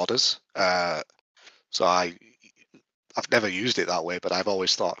loose orders. So I've never used it that way, but I've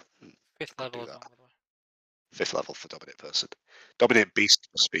always thought Fifth could level do as that. well, by the way. 5th level for Dominate Person. Dominate Beast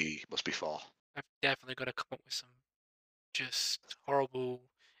must be 4. I've definitely got to come up with some just horrible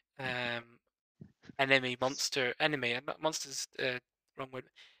enemy, and not monsters, wrong word,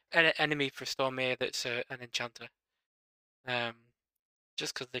 enemy for Stormare that's an enchanter. Um,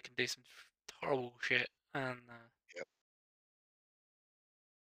 just because they can do some horrible shit, and Yep.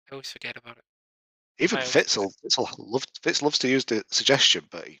 I always forget about it. Even I always forget. Fitz loves to use the suggestion,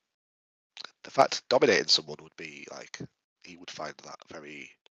 but the fact dominating someone would be like he would find that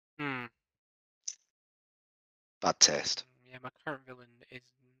very Hmm. bad taste. Yeah, my current villain is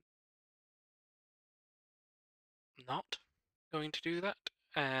not going to do that.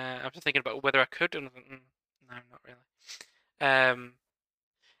 I was thinking about whether I could, and I think, no, not really.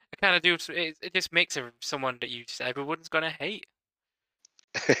 I kind of do. It just makes someone that everyone's gonna hate.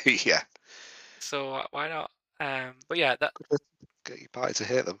 Yeah. So why not? But yeah, that Get your party to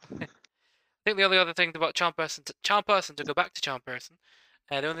hate them. I think the only other thing about Charm Person to go back to Charm Person,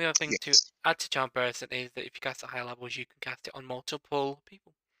 the only other thing to Yes. add to Charm Person is that if you cast at higher levels, you can cast it on multiple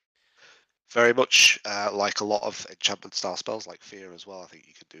people. Very much like a lot of enchantment style spells like Fear as well. I think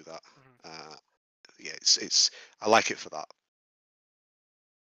you can do that. Yeah, it's I like it for that.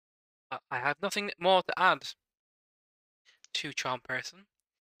 I have nothing more to add to Charm Person.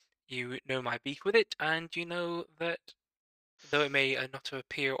 You know my beef with it, and you know that though it may not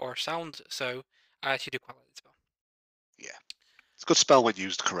appear or sound so, I actually do quite like the spell. Yeah, it's a good spell when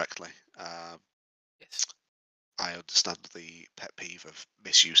used correctly. Yes. I understand the pet peeve of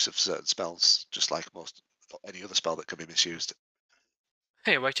misuse of certain spells, just like most any other spell that can be misused.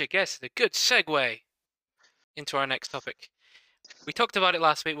 Hey, what you guess? A good segue into our next topic. We talked about it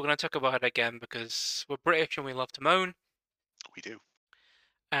last week. We're going to talk about it again because we're British and we love to moan. We do.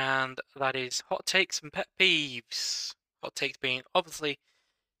 And that is hot takes and pet peeves. Hot takes being obviously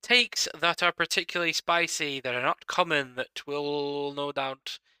takes that are particularly spicy, that are not common, that will no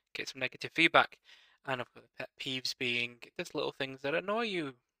doubt get some negative feedback. And of course, pet peeves being just little things that annoy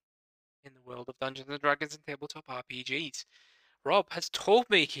you in the world of Dungeons and Dragons and tabletop RPGs. Rob has told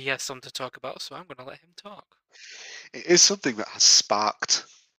me he has some to talk about, so I'm going to let him talk. It is something that has sparked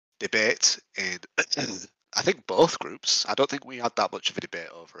debate in, I think, both groups. I don't think we had that much of a debate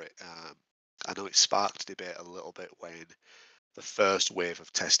over it. I know it sparked debate a little bit when the first wave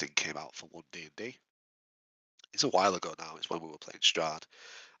of testing came out for 1D&D. It's a while ago now. It's when we were playing Strahd.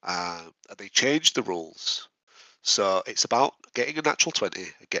 And they changed the rules. So it's about getting a natural 20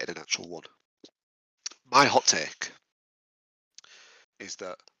 and getting a natural 1. My hot take is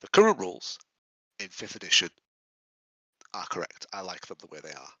that the current rules in 5th edition are correct. I like them the way they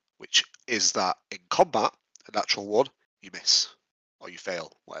are, which is that in combat, a natural 1, you miss or you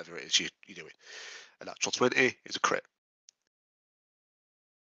fail, whatever it is you're doing. A natural 20 is a crit.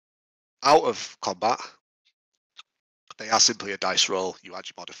 Out of combat, they are simply a dice roll. You add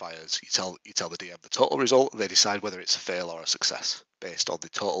your modifiers. You tell the DM the total result. They decide whether it's a fail or a success based on the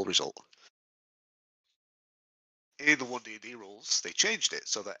total result. In the 1D&D rules, they changed it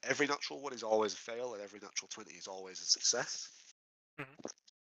so that every natural 1 is always a fail and every natural 20 is always a success. And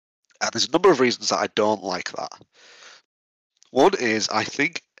there's a number of reasons that I don't like that. One is, I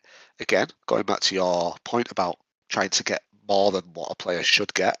think, again, going back to your point about trying to get more than what a player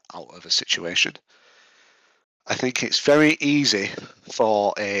should get out of a situation, I think it's very easy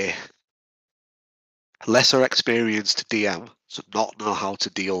for a lesser experienced DM to not know how to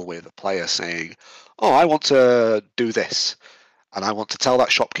deal with a player saying, oh, I want to do this, and I want to tell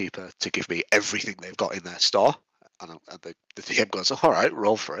that shopkeeper to give me everything they've got in their store. And the DM goes, all right,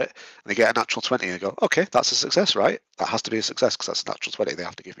 roll for it. And they get a natural 20 and they go, okay, that's a success, right? That has to be a success because that's a natural 20. They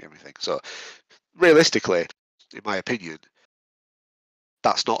have to give me everything. So realistically, in my opinion,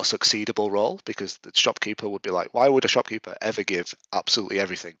 that's not a succeedable roll because the shopkeeper would be like, why would a shopkeeper ever give absolutely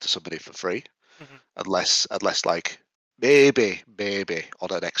everything to somebody for free? Unless like maybe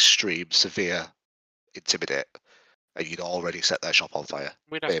on an extreme severe intimidate and you'd already set their shop on fire.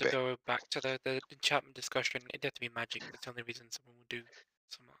 We'd have to go back to the enchantment discussion. It'd have to be magic. That's the only reason someone would do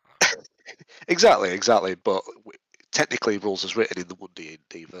something like that. Exactly. But technically, rules as written in the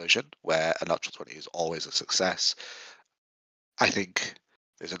 1D&D version, where a natural 20 is always a success, I think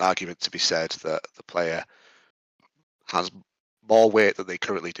there's an argument to be said that the player has more weight than they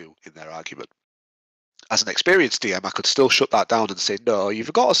currently do in their argument. As an experienced DM, I could still shut that down and say, no,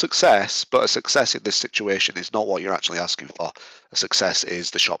 you've got a success, but a success in this situation is not what you're actually asking for. A success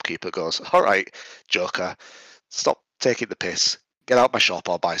is the shopkeeper goes, all right, Joker, stop taking the piss. Get out my shop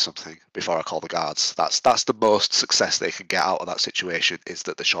or buy something before I call the guards. That's the most success they can get out of that situation, is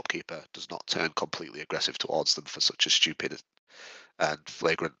that the shopkeeper does not turn completely aggressive towards them for such a stupid and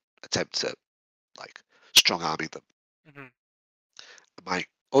flagrant attempt at like strong arming them. My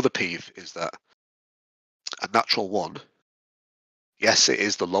other peeve is that a natural 1, yes, it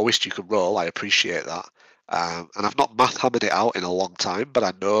is the lowest you can roll. I appreciate that. And I've not math hammered it out in a long time, but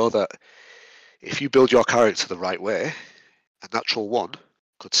I know that if you build your character the right way, a natural 1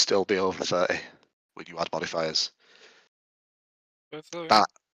 could still be over 30 when you add modifiers.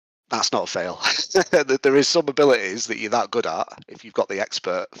 That's not a fail. There is some abilities that you're that good at. If you've got the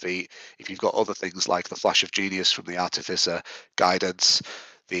expert feat, if you've got other things like the flash of genius from the artificer, guidance,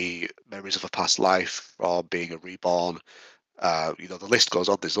 the memories of a past life, or being a reborn, the list goes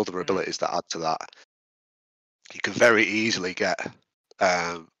on. There's other abilities that add to that. You can very easily get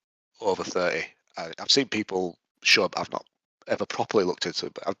over 30. I've seen people show. I've not ever properly looked into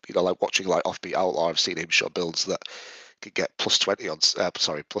it, but like watching like Offbeat Outlaw, I've seen him show builds that could get plus 20 on,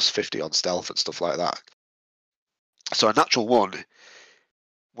 plus 50 on stealth and stuff like that. So a natural 1,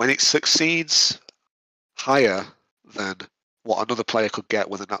 when it succeeds higher than what another player could get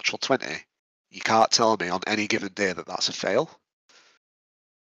with a natural 20, you can't tell me on any given day that that's a fail.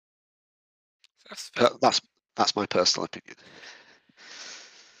 That's my personal opinion.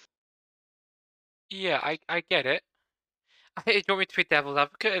 Yeah, I get it. You want me to be devil's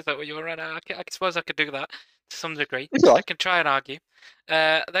advocate? Is that what you want right now? I suppose I could do that to some degree. I can try and argue.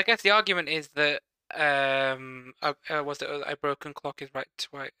 I guess the argument is that a broken clock is right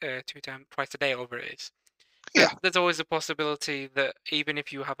twice a day, over it is. So there's always a possibility that even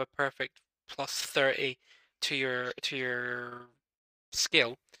if you have a perfect plus 30 to your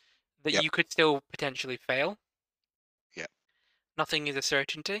skill, that you could still potentially fail. Yeah. Nothing is a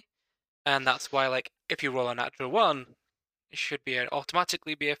certainty, and that's why, like, if you roll a natural 1, it should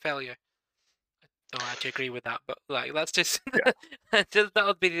automatically be a failure. I don't actually agree with that, but like that's just that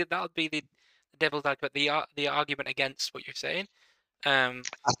would be the devil's advocate, the argument against what you're saying. I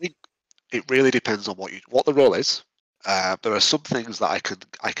think it really depends on what the role is. There are some things that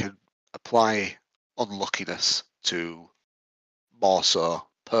I can apply unluckiness to more so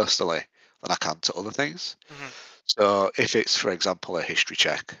personally than I can to other things. So if it's, for example, a history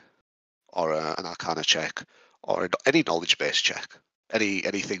check or an arcana check or any knowledge-based check,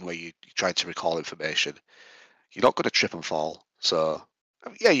 anything where you're trying to recall information, you're not going to trip and fall. So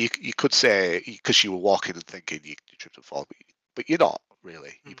yeah, you could say because you were walking and thinking you tripped and fall, but you're not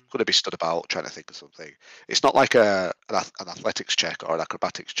really. You're going to be stood about trying to think of something. It's not like an athletics check or an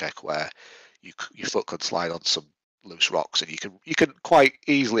acrobatics check where your foot could slide on some loose rocks and you can quite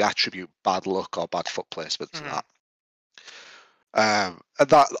easily attribute bad luck or bad foot placement to that. And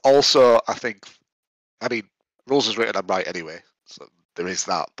that also, I think, rules as written, I'm right anyway, so there is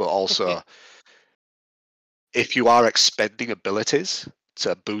that. But also, if you are expending abilities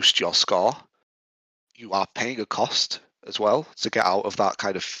to boost your score, you are paying a cost as well to get out of that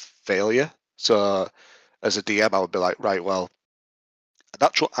kind of failure. So as a DM, I would be like, right, well,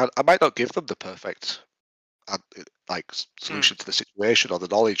 I might not give them the perfect Mm, solution to the situation or the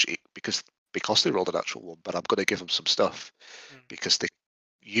knowledge because they rolled a natural one, but I'm going to give them some stuff mm, because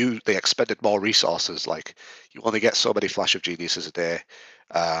they expended more resources. Like you only get so many flash of geniuses a day.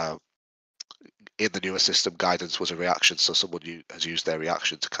 Uh, in the newer system, guidance was a reaction, so someone has used their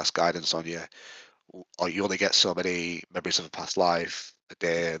reaction to cast guidance on you, or you only get so many memories of a past life a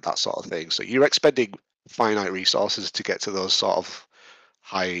day, that sort of thing. So you're expending finite resources to get to those sort of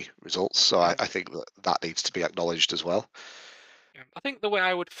high results. So mm. I think that needs to be acknowledged as well. Yeah. I think the way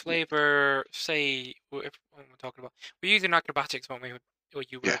I would flavor, say, if what we're talking about, we're using acrobatics, weren't we? Or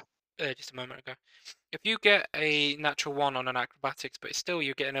you were Yeah, just a moment ago. If you get a natural one on an acrobatics, but still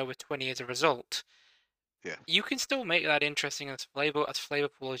you're getting over 20 as a result, yeah, you can still make that interesting and as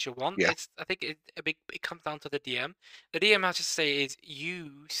flavorful as you want. yeah, I think it comes down to the DM. The DM has to say is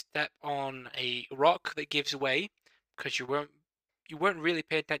you step on a rock that gives way because you weren't really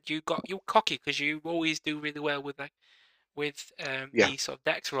paying attention. You were cocky because you always do really well with yeah, these sort of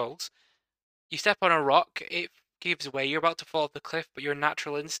dex rolls. You step on a rock, it gives way. You're about to fall off the cliff, but your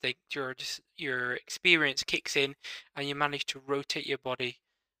natural instinct, your experience kicks in, and you manage to rotate your body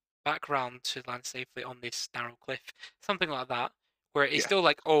back round to land safely on this narrow cliff. Something like that, where it's yeah. still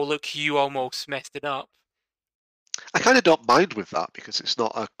like, oh look, you almost messed it up. I kind of don't mind with that because it's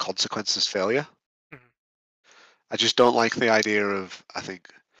not a consequences failure. Mhm. I just don't like the idea of. I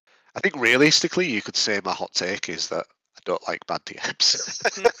think realistically, you could say my hot take is that I don't like bad DMs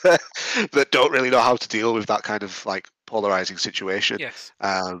Mm, that don't really know how to deal with that kind of like polarizing situation. yes.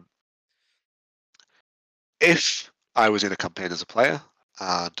 Um, if I was in a campaign as a player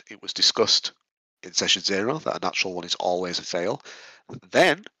and it was discussed in session zero that a natural one is always a fail,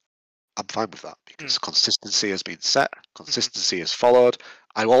 then I'm fine with that Mm, because consistency has been set, mhm, consistency is followed.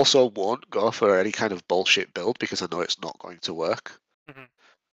 I also won't go for any kind of bullshit build because I know it's not going to work. mhm,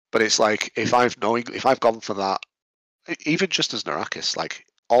 But it's like if I've gone for that, even just as Narakis, like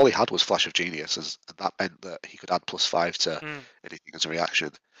all he had was Flash of Genius, and that meant that he could add +5 to mm, anything as a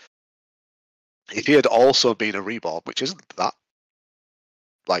reaction. If he had also been a reborn, which isn't that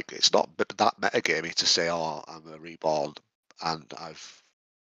like it's not that metagamey to say, "Oh, I'm a reborn and I'm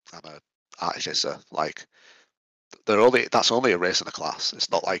a artificer." Like that's only a race in a class. It's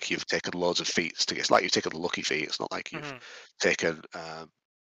not mhm, like you've taken loads of feats to get. It's like you've taken the lucky feat. It's not like you've mhm, taken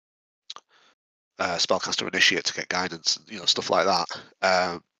spellcaster initiate to get guidance, mhm, stuff like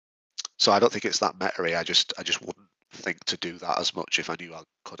that. So I don't think it's that meta. I just wouldn't think to do that as much if I knew I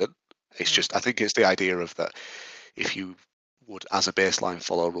couldn't. It's mm, just I think it's the idea of that if you would as a baseline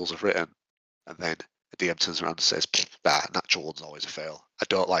follow rules of written and then a DM turns around and says, "Bah, natural one's always a fail." I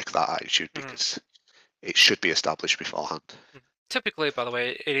don't like that attitude mhm, because it should be established beforehand. mhm. Typically, by the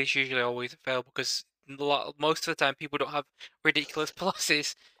way, it is usually always a fail because most of the time people don't have ridiculous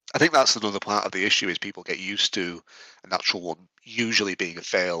pluses. I think that's another part of the issue is people get used to a natural one usually being a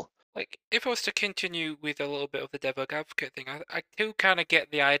fail. Like, if I was to continue with a little bit of the devil advocate thing, I do kind of get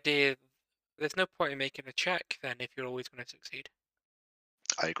the idea. There's no point in making a check then if you're always going to succeed,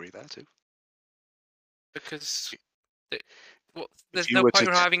 I agree there too. because th- well, If there's you no were point to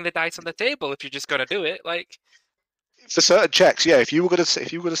in having the dice on the table if you're just going to do it. Like, for certain checks, yeah. If you were going to say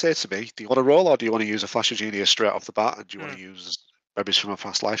to me, do you want to roll or do you want to use a flash of genius straight off the bat, and do you want hmm, to use memories from a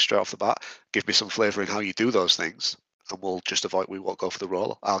past life straight off the bat? Give me some flavour in how you do those things, and we'll just avoid. We won't go for the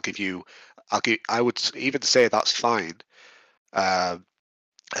roll. I would even say that's fine. Um,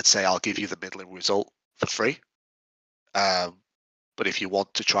 I'd say I'll give you the middling result for hmm, free. Um, but if you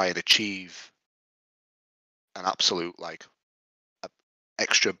want to try and achieve an absolute like a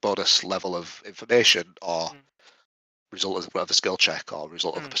extra bonus level of information or hmm, result of a skill check or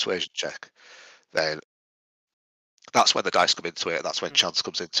result of a hmm, persuasion check, then that's when the dice come into it. That's when hmm, chance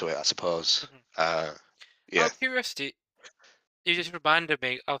comes into it, I suppose. hmm. Uh, Out yeah, of curiosity, you just reminded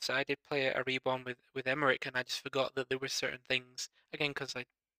me. Also, I did play a reborn with Emmerich, and I just forgot that there were certain things again because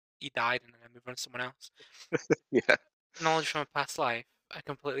he died and then I moved on to someone else. yeah. Knowledge from a past life, I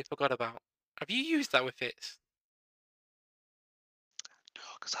completely forgot about. Have you used that with it? No,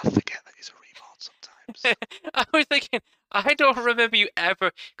 because I forget that he's a reborn sometimes. I was thinking, I don't remember you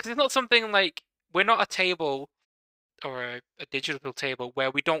ever, because it's not something like we're not a table or a digital table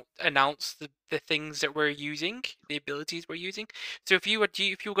where we don't announce the things that we're using, the abilities we're using. So if you were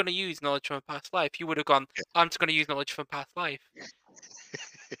going to use knowledge from a past life, you would have gone, I'm just going to use knowledge from past life. Yeah.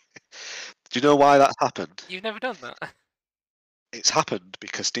 Do you know why that happened? You've never done that. It's happened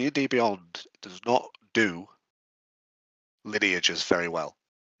because D&D Beyond does not do lineages very well.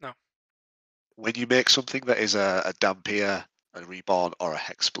 No. when you make something that is a Dampier, a Reborn, or a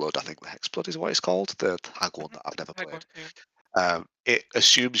Hexblood, I think the Hexblood is what it's called, the Hag one Mhm. that I've never Hag played. one, yeah. It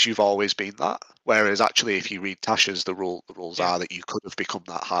assumes you've always been that, whereas actually, if you read Tasha's, the rules Yeah. are that you could have become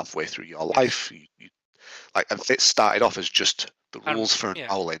that halfway through your Yes. life. Like, and it started off as just the And rules for an yeah.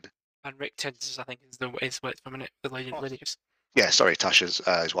 Owlin. And Rick Tins, I think, is what it's from it. The Oh, Lineage. yeah, sorry, Tasha's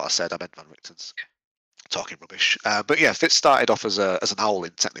is what I said. I meant Van Richten's. Talking rubbish. But yeah, Fitz started off as an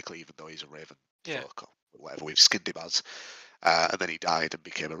Owlin technically, even though he's a Raven Yeah. folk or whatever we've skinned him as. And then he died and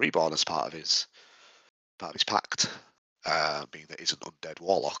became a Reborn as part of his pact, being that he's an undead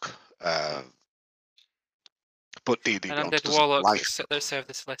warlock. But D&D An Beyond undead doesn't warlock like that serve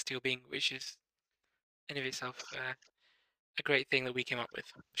the celestial being, which is in of itself a great thing that we came up with.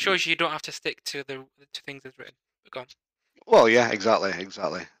 Shows you don't have to stick to to things as written. But go on. Well, yeah, exactly. I mean,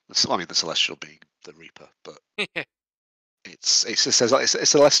 the celestial being the Reaper, but it's a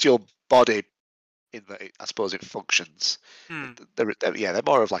celestial body in that I suppose it functions. Hmm. They're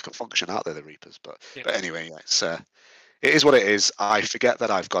more of like a function, aren't they, the Reapers? Yeah. But anyway, yeah, it is what it is. I forget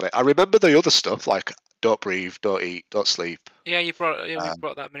that I've got it. I remember the other stuff like don't breathe, don't eat, don't sleep. Yeah, we've Um,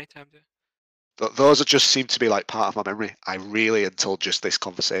 brought that many times. Yeah. those are just seem to be like part of my memory. I really, until just this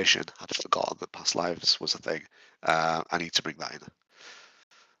conversation, had forgotten that past lives was a thing. I need to bring that in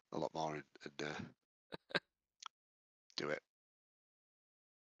a lot more and do it.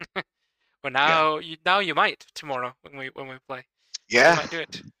 Well, Yeah, now you might tomorrow when we play. You yeah. might do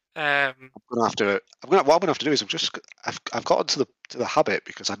it. Um. I'm gonna have to. What I'm gonna have to do is I've gotten to the habit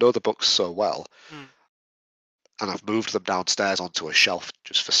because I know the books so well, Hmm. and I've moved them downstairs onto a shelf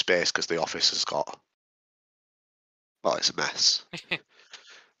just for space because the office has got, well, it's a mess.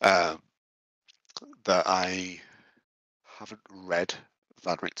 Um, that I haven't read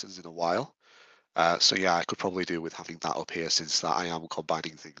Van Richten's in a while. So yeah, I could probably do with having that up here since that I am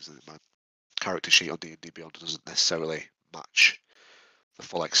combining things and my character sheet on D&D Beyond doesn't necessarily match the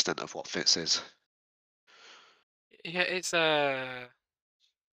full extent of what Fitz is. Yeah, it's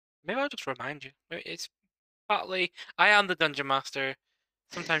maybe I'll just remind you. It's partly I am the dungeon master.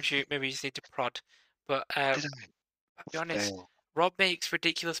 Sometimes you maybe you just need to prod, but Did I'll be I honest. fail? Rob makes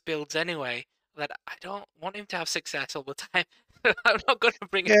ridiculous builds anyway that I don't want him to have success all the time. I'm not going to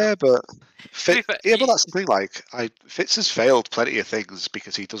bring it up. Yeah, but To be fair, but that's the thing. Like, Fitz has failed plenty of things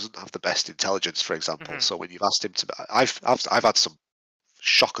because he doesn't have the best intelligence, for example. mhm. So when you've asked him to, I've had some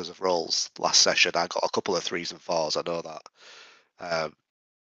shockers of rolls last session. I got a couple of threes and fours. I know that, um,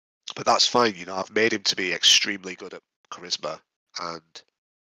 but that's fine. I've made him to be extremely good at charisma and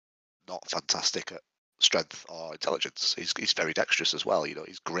not fantastic at strength or intelligence. He's very dexterous as well.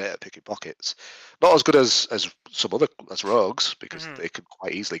 He's great at picking pockets. Not as good as some other as rogues because Mhm. they can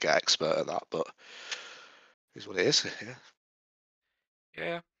quite easily get expert at that. But is what it is. Yeah.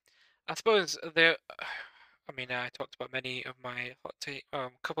 Yeah, I suppose there. I mean, I talked about many of my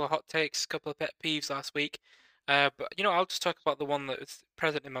couple of hot takes, couple of pet peeves last week. But I'll just talk about the one that was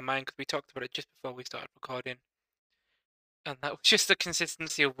present in my mind because we talked about it just before we started recording, and that was just the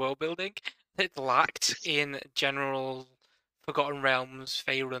consistency of world building that it lacked in general Forgotten Realms,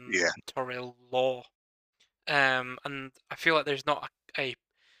 Faerun, Yeah, Toril lore. And I feel like there's not a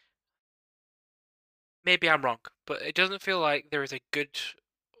maybe I'm wrong, but it doesn't feel like there is a good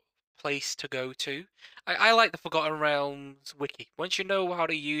place to go to. I like the Forgotten Realms wiki. Once you know how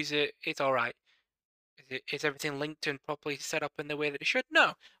to use it, it's all right. Is everything linked and properly set up in the way that it should?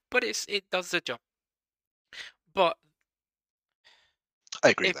 No, but it does the job. But I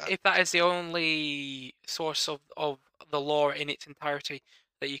agree there. if that is the only source of the lore in its entirety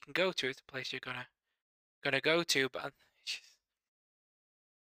that you can go to, it's the place you're gonna go to. But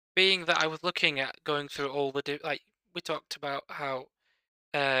being that I was looking at going through all the like we talked about how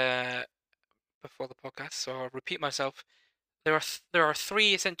uh before the podcast, so I'll repeat myself. There are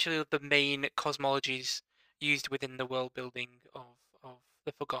three essentially of the main cosmologies used within the world building of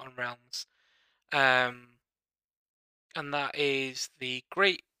the Forgotten Realms, um, and that is the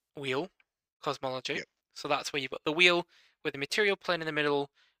Great Wheel cosmology. Yep. So that's where you've got the wheel with the material plane in the middle,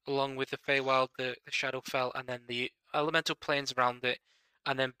 along with the Feywild, the Shadowfell, and then the elemental planes around it,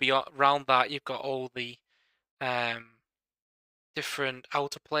 and then beyond around that you've got all the um, different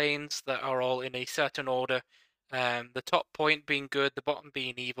outer planes that are all in a certain order. The top point being good, the bottom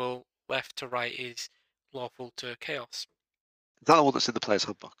being evil, left to right is lawful to chaos. Is that the one that's in the player's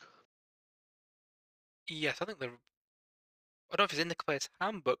handbook? Yes, I think I don't know if it's in the player's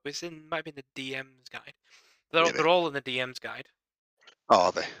handbook, but might be in the DM's guide. Maybe. They're all in the DM's guide. Oh,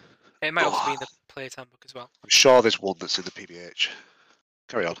 are they? It might also be Oh, in the player's handbook as well, I'm sure there's one that's in the PBH.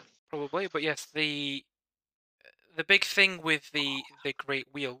 Carry on. probably. But yes, the big thing with the Great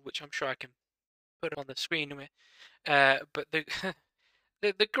Wheel, which I'm sure I can put them on the screen. But the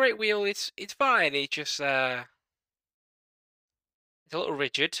the Great Wheel, it's fine. It's just it's a little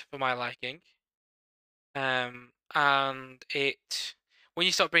rigid for my liking. And it when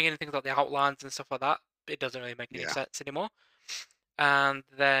you start bringing in things like the outlines and stuff like that, it doesn't really make any Yeah. sense anymore. And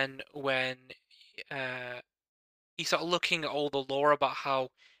then when uh, you start looking at all the lore about how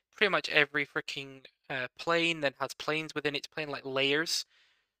pretty much every freaking plane then has planes within its plane, like layers.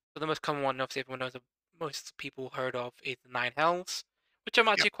 So the most common one, obviously, everyone knows, most people heard of, is the Nine Hells, which I'm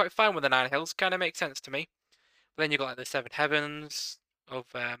Yep. actually quite fine with. The Nine Hells kind of makes sense to me. But then you got like the Seven Heavens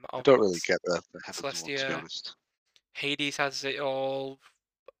I of don't really get the heavens one, to be Celestia. honest. Hades has it all.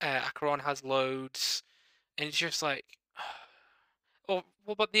 Acheron has loads, and it's just like, oh,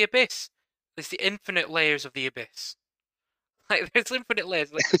 what about the Abyss? There's the infinite layers of the Abyss. Like, there's infinite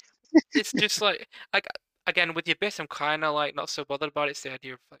layers. Like, it's just like again with the Abyss, I'm kind of like not so bothered about it. It's the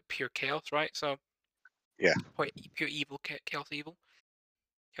idea of like pure chaos, right? So Yeah. pure evil, chaos evil,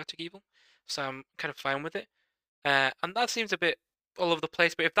 chaotic evil. So I'm kind of fine with it. And that seems a bit all over the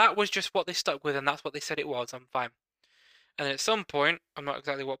place. But if that was just what they stuck with and that's what they said it was, I'm fine. And then at some point, I'm not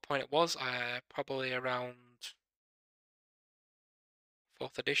exactly what point it was. Probably around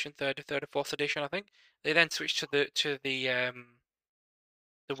fourth edition, third or fourth edition, I think. They then switched to the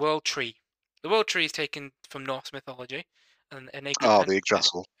World Tree. The World Tree is taken from Norse mythology, and Oh, the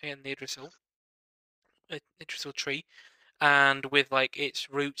Yggdrasil. and the Yggdrasil tree, and with like its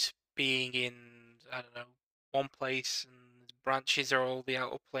roots being in, I don't know, one place, and branches are all the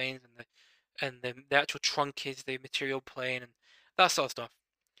outer planes, and the actual trunk is the material plane, and that sort of stuff.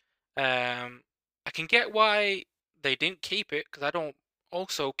 I can get why they didn't keep it because I don't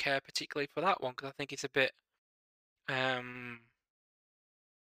also care particularly for that one because I think it's a bit um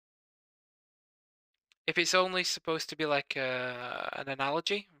if it's only supposed to be like an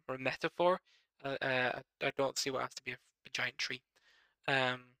analogy or a metaphor, I don't see what has to be a giant tree.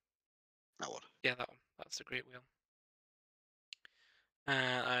 Um, That one. yeah, that one. That's the Great Wheel.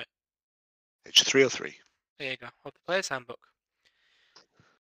 Uh, H303. there you go. Of the Player's Handbook.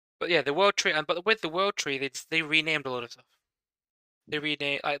 But yeah, the World Tree, and but with the World Tree, they renamed a lot of stuff. They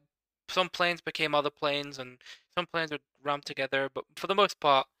renamed like some planes became other planes, and some planes were rammed together. But for the most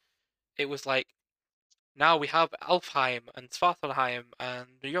part, it was like now we have Alfheim and Svartalheim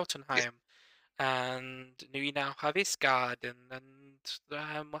and Yeah. Jotunheim, and we now have Isgard,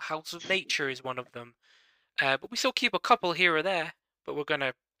 and House of Nature is one of them. But we still keep a couple here or there. But we're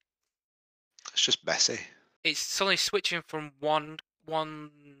gonna. It's just messy. It's suddenly switching from one,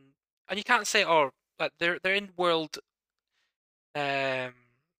 and you can't say like they're in world. Um,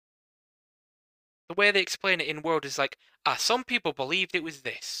 the way they explain it in world is like some people believed it was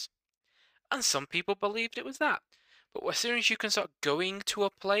this, and some people believed it was that. But as soon as you can start going to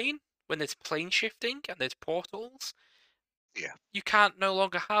a plane, when there's plane shifting and there's portals, Yeah. you can't no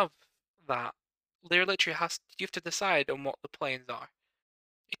longer have that. There literally you have to decide on what the planes are.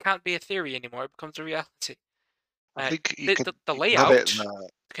 It can't be a theory anymore. It becomes a reality. I think you The can have it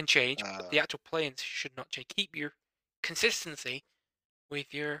layout can change, but uh, the actual planes should not change. Keep your consistency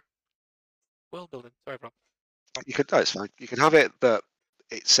with your world building. Sorry, bro. you can no, it's fine. You can have it that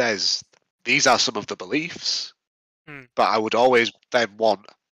it says these are some of the beliefs, Hmm. but I would always then want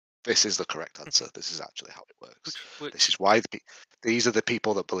this is the correct answer. This is actually how it works. This is why these are the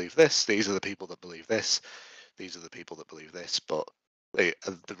people that believe this. These are the people that believe this. These are the people that believe this. But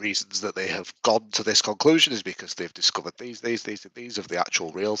the reasons that they have gone to this conclusion is because they've discovered these of the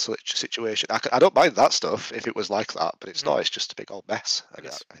actual real situation. I don't mind that stuff if it was like that, but it's Mhm. not. It's just a big old mess. It And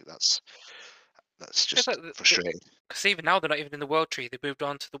is. I think that's It's just like frustrating. because even now they're not even in the world tree. They moved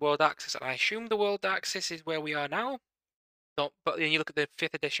on to the world axis, and I assume the world axis is where we are now. But then you look at the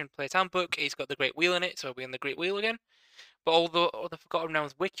fifth edition Player's Handbook. It's got the Great Wheel in it, so we're in the Great Wheel again. But all the Forgotten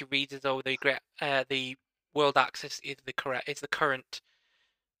Realms wiki reads as though the world axis is the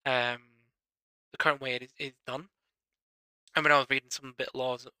um the current way it is done. And when I was reading some bit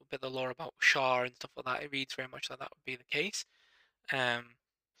of the lore about Shar and stuff like that, it reads very much like that would be the case. Um,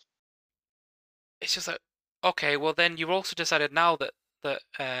 it's just like, okay, well then you've also decided now that the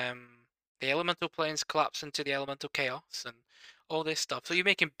elemental planes collapse into the elemental chaos and all this stuff. So you're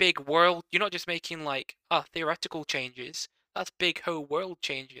making big world. You're not just making like theoretical changes. That's big whole world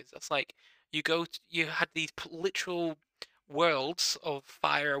changes. That's like you had these literal worlds of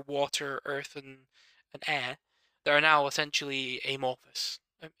fire, water, earth, and air that are now essentially amorphous.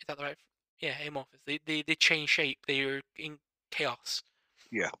 Is that the right? Yeah, amorphous. They change shape. They're in chaos.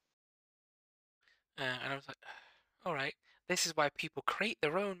 Yeah, And I was like, all right, this is why people create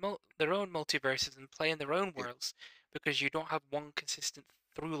their own multiverses and play in their own yeah. worlds because you don't have one consistent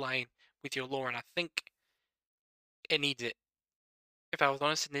through line with your lore, and I think it needs it. If I was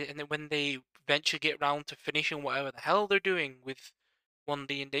honest, and then when they eventually get round to finishing whatever the hell they're doing with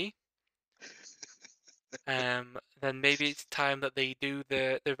 1D&D, then maybe it's time that they do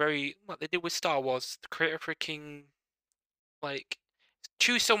the very what they did with Star Wars, create a freaking like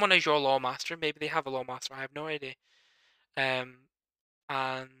choose someone as your lore master. Maybe they have a lore master. I have no idea. Um,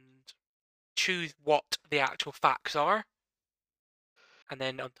 and choose what the actual facts are, and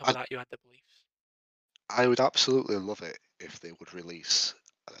then on top I, of that, you add the beliefs. I would absolutely love it if they would release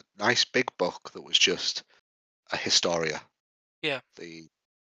a nice big book that was just a Historia. Yeah. The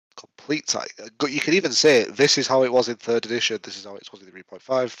complete you could even say this is how it was in third edition, this is how it was in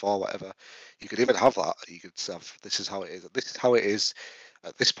 3.5, 4, whatever. You could even have that. You could have this is how it is, this is how it is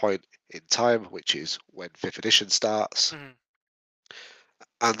at this point in time, which is when fifth edition starts. Mm-hmm.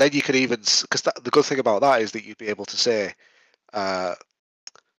 And then you could even, because the good thing about that is that you'd be able to say,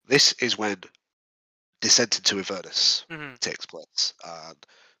 this is when Descent into Avernus Mm-hmm. takes place, and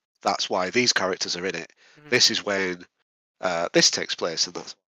that's why these characters are in it. Mm-hmm. This is when this takes place, and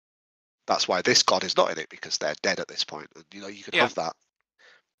that's why this god is not in it because they're dead at this point. And you can Yeah. have that.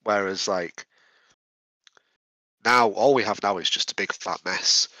 Whereas like now, all we have now is just a big fat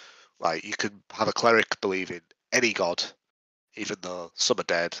mess. Like you can have a cleric believe in any god, even though some are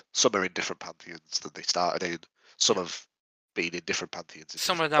dead, some are in different pantheons than they started in, some Yeah. have been in different pantheons in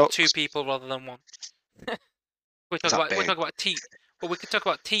Some are different now two books. people rather than one. Is that We big? talk about Teach. Well, we could talk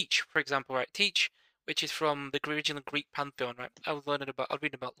about Teach, for example, right? Teach, which is from the original Greek pantheon, right? I was reading about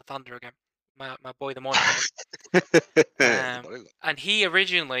Lathander again, my boy, the Morning Lord. The body. And he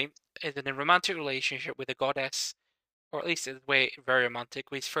originally is in a romantic relationship with a goddess, or at least in a way very romantic.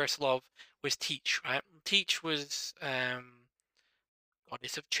 His first love was Teach, right? Teach was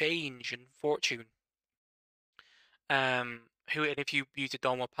goddess of change and fortune. Who, and if you use the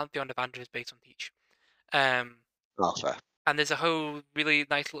Donwell pantheon, Evander is based on Teach. Um, Oh, fair. and there's a whole really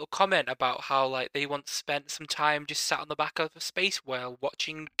nice little comment about how like they once spent some time just sat on the back of a space whale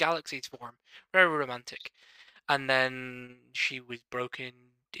watching galaxies form. Very romantic. And then she was broken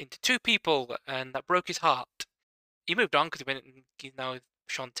into two people, and that broke his heart. He moved on because he went and he's now with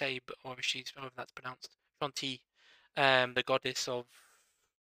Shantae, or she's however that's pronounced, Shanti, the goddess of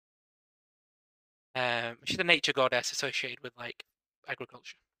she's a nature goddess associated with like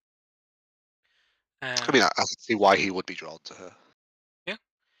agriculture. I mean, I can see why he would be drawn to her.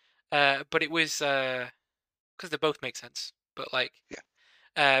 Yeah, but it was because they both make sense. But like,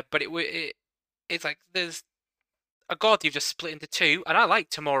 Yeah. but it's like there's a god you've just split into two, and I like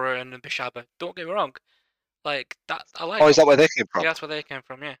Tamora and Bishaba. Don't get me wrong, like that I like Oh, is them. that where they came from? Yeah, that's where they came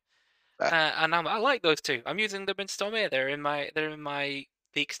from. Yeah, Yeah. and I like those two. I'm using them in Stormare. They're in my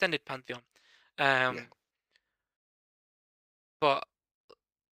the extended pantheon. Yeah. Um, but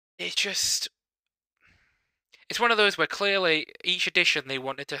it's just it's one of those where clearly each edition they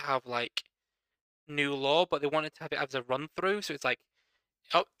wanted to have like new lore, but they wanted to have it as a run through. So it's like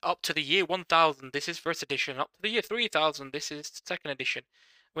up to the year 1000, this is first edition. Up to the year 3000, this is second edition.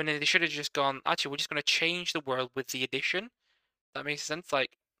 When they should have just gone, actually, we're just going to change the world with the edition. That makes sense.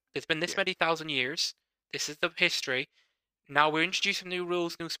 Like, there's been this Yeah. many thousand years. This is the history. Now we're introducing new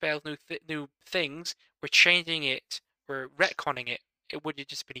rules, new spells, new things. We're changing it. We're retconning it. It would have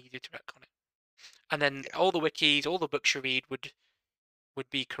just been easier to retcon it. And then Yeah. all the wikis, all the books you read would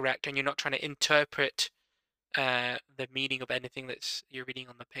be correct, and you're not trying to interpret the meaning of anything that's you're reading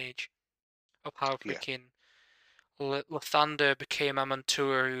on the page. Of how Yeah. freaking Lathander became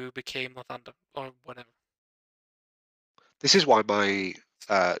Amantur, who became Lathander, or whatever. This is why my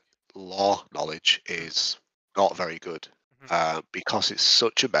law knowledge is not very good. Because it's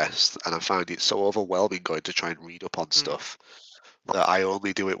such a mess, and I find it so overwhelming going to try and read up on stuff that I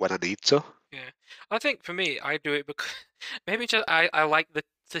only do it when I need to. Yeah, I think for me, I do it because maybe just I like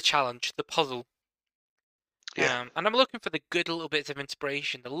the challenge, the puzzle. Yeah. And I'm looking for the good little bits of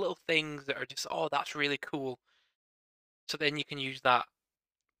inspiration, the little things that are just, oh, that's really cool. So then you can use that.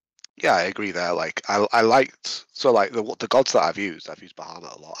 Yeah, I agree there. Like I liked like the gods that I've used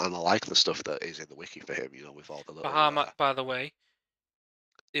Bahamut a lot, and I like the stuff that is in the wiki for him. With all the little. Bahamut, by the way,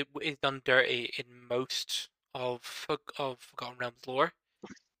 it is done dirty in most of Forgotten Realms lore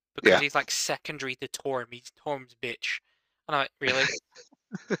because Yeah. he's like secondary to Torm. He's Torm's bitch. And I'm like, really?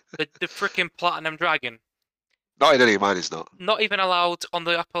 The freaking Platinum Dragon, Not in any of mine. Is not. not even allowed on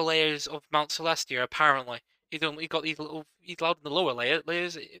the upper layers of Mount Celestia, apparently. He's got these little. He's allowed in the lower layers.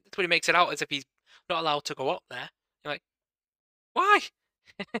 That's what he makes it out as if he's not allowed to go up there. You're like, why?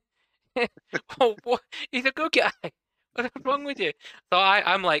 Oh, what? He's a good guy. What's wrong with you? So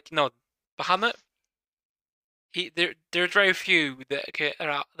I'm like, no, Bahamut. There's very few that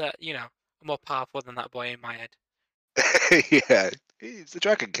are more powerful than that boy in my head. Yeah, he's the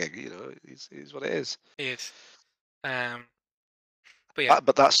Dragon King. He's what it is. He is. But yeah,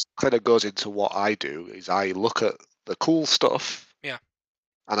 But that's kind of goes into what I do. Is I look at the cool stuff. Yeah.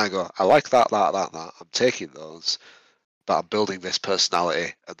 And I go, I like that. I'm taking those, but I'm building this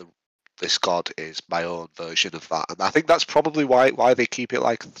personality, and this god is my own version of that. And I think that's probably why they keep it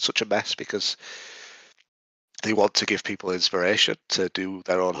like such a mess, because they want to give people inspiration to do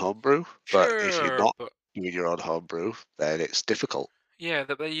their own homebrew. But if you're sure, not but doing your own homebrew, then it's difficult. yeah,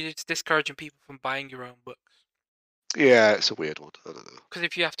 but you're just discouraging people from buying your own books. Yeah, it's a weird one. I don't know. Because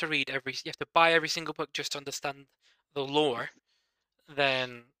if you have to you have to buy every single book just to understand the lore,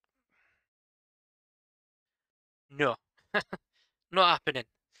 then no, not happening.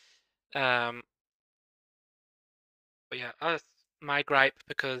 Um, but yeah, that's my gripe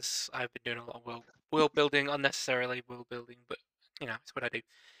because I've been doing a lot of world building, unnecessarily world building, but it's what I do.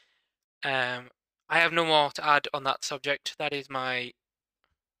 I have no more to add on that subject. That is my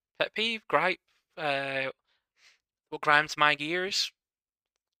pet peeve, gripe, what grinds my gears.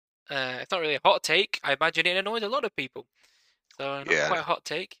 It's not really a hot take. I imagine it annoys a lot of people. So not Yeah, quite a hot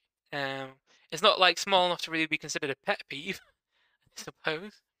take. It's not like small enough to really be considered a pet peeve, I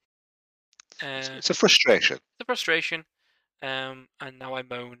suppose. it's a frustration. It's a frustration. And now I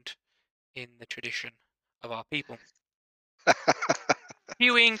moaned in the tradition of our people.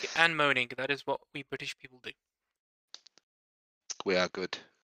 Hewing and moaning, that is what we British people do. We are good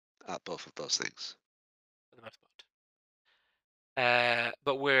at both of those things. For the most part.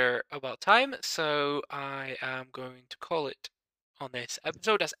 But we're about time, so I am going to call it on this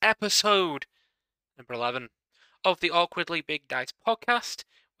episode as episode number 11 of the Awkwardly Big Dice podcast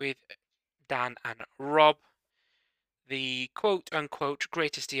with Dan and Rob, the quote-unquote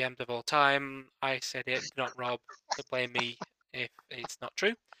greatest DMs of all time. I said it, not Rob, so blame me if it's not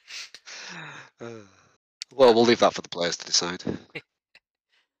true. Well, we'll leave that for the players to decide.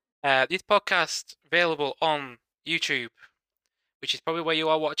 This podcast available on YouTube, which is probably where you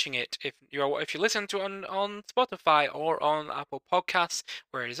are watching it. If you listen to it on Spotify or on Apple Podcasts,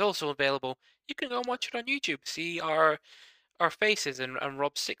 where it is also available, you can go and watch it on YouTube. See our faces and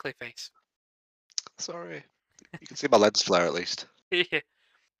Rob's sickly face. Sorry, you can see my lens flare at least. So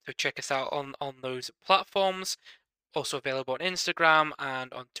check us out on those platforms. Also available on Instagram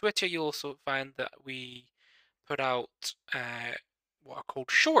and on Twitter. You'll also find that we put out what are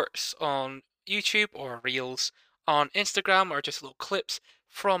called shorts on YouTube, or reels on Instagram, or just little clips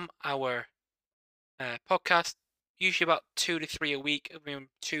from our podcast. Usually about 2 to 3 a week. I've been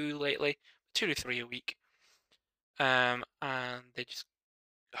 2 lately, 2 to 3 a week. And they just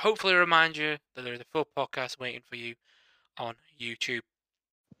hopefully remind you that there's a full podcast waiting for you on YouTube.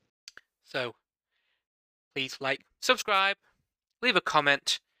 So please like, subscribe, leave a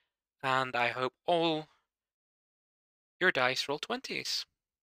comment, and I hope all your dice roll 20s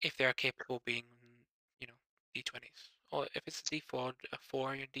if they are capable of being, d20s. Or if it's a d4, a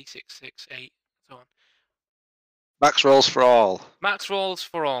 4, your d6, 6, 8, so on. Max rolls for all. Max rolls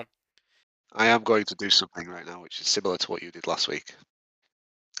for all. I am going to do something right now which is similar to what you did last week.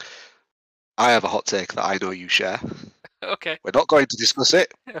 I have a hot take that I know you share. Okay. We're not going to discuss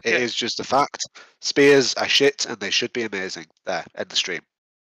it. Okay. It is just a fact. Spears are shit and they should be amazing. There, end the stream.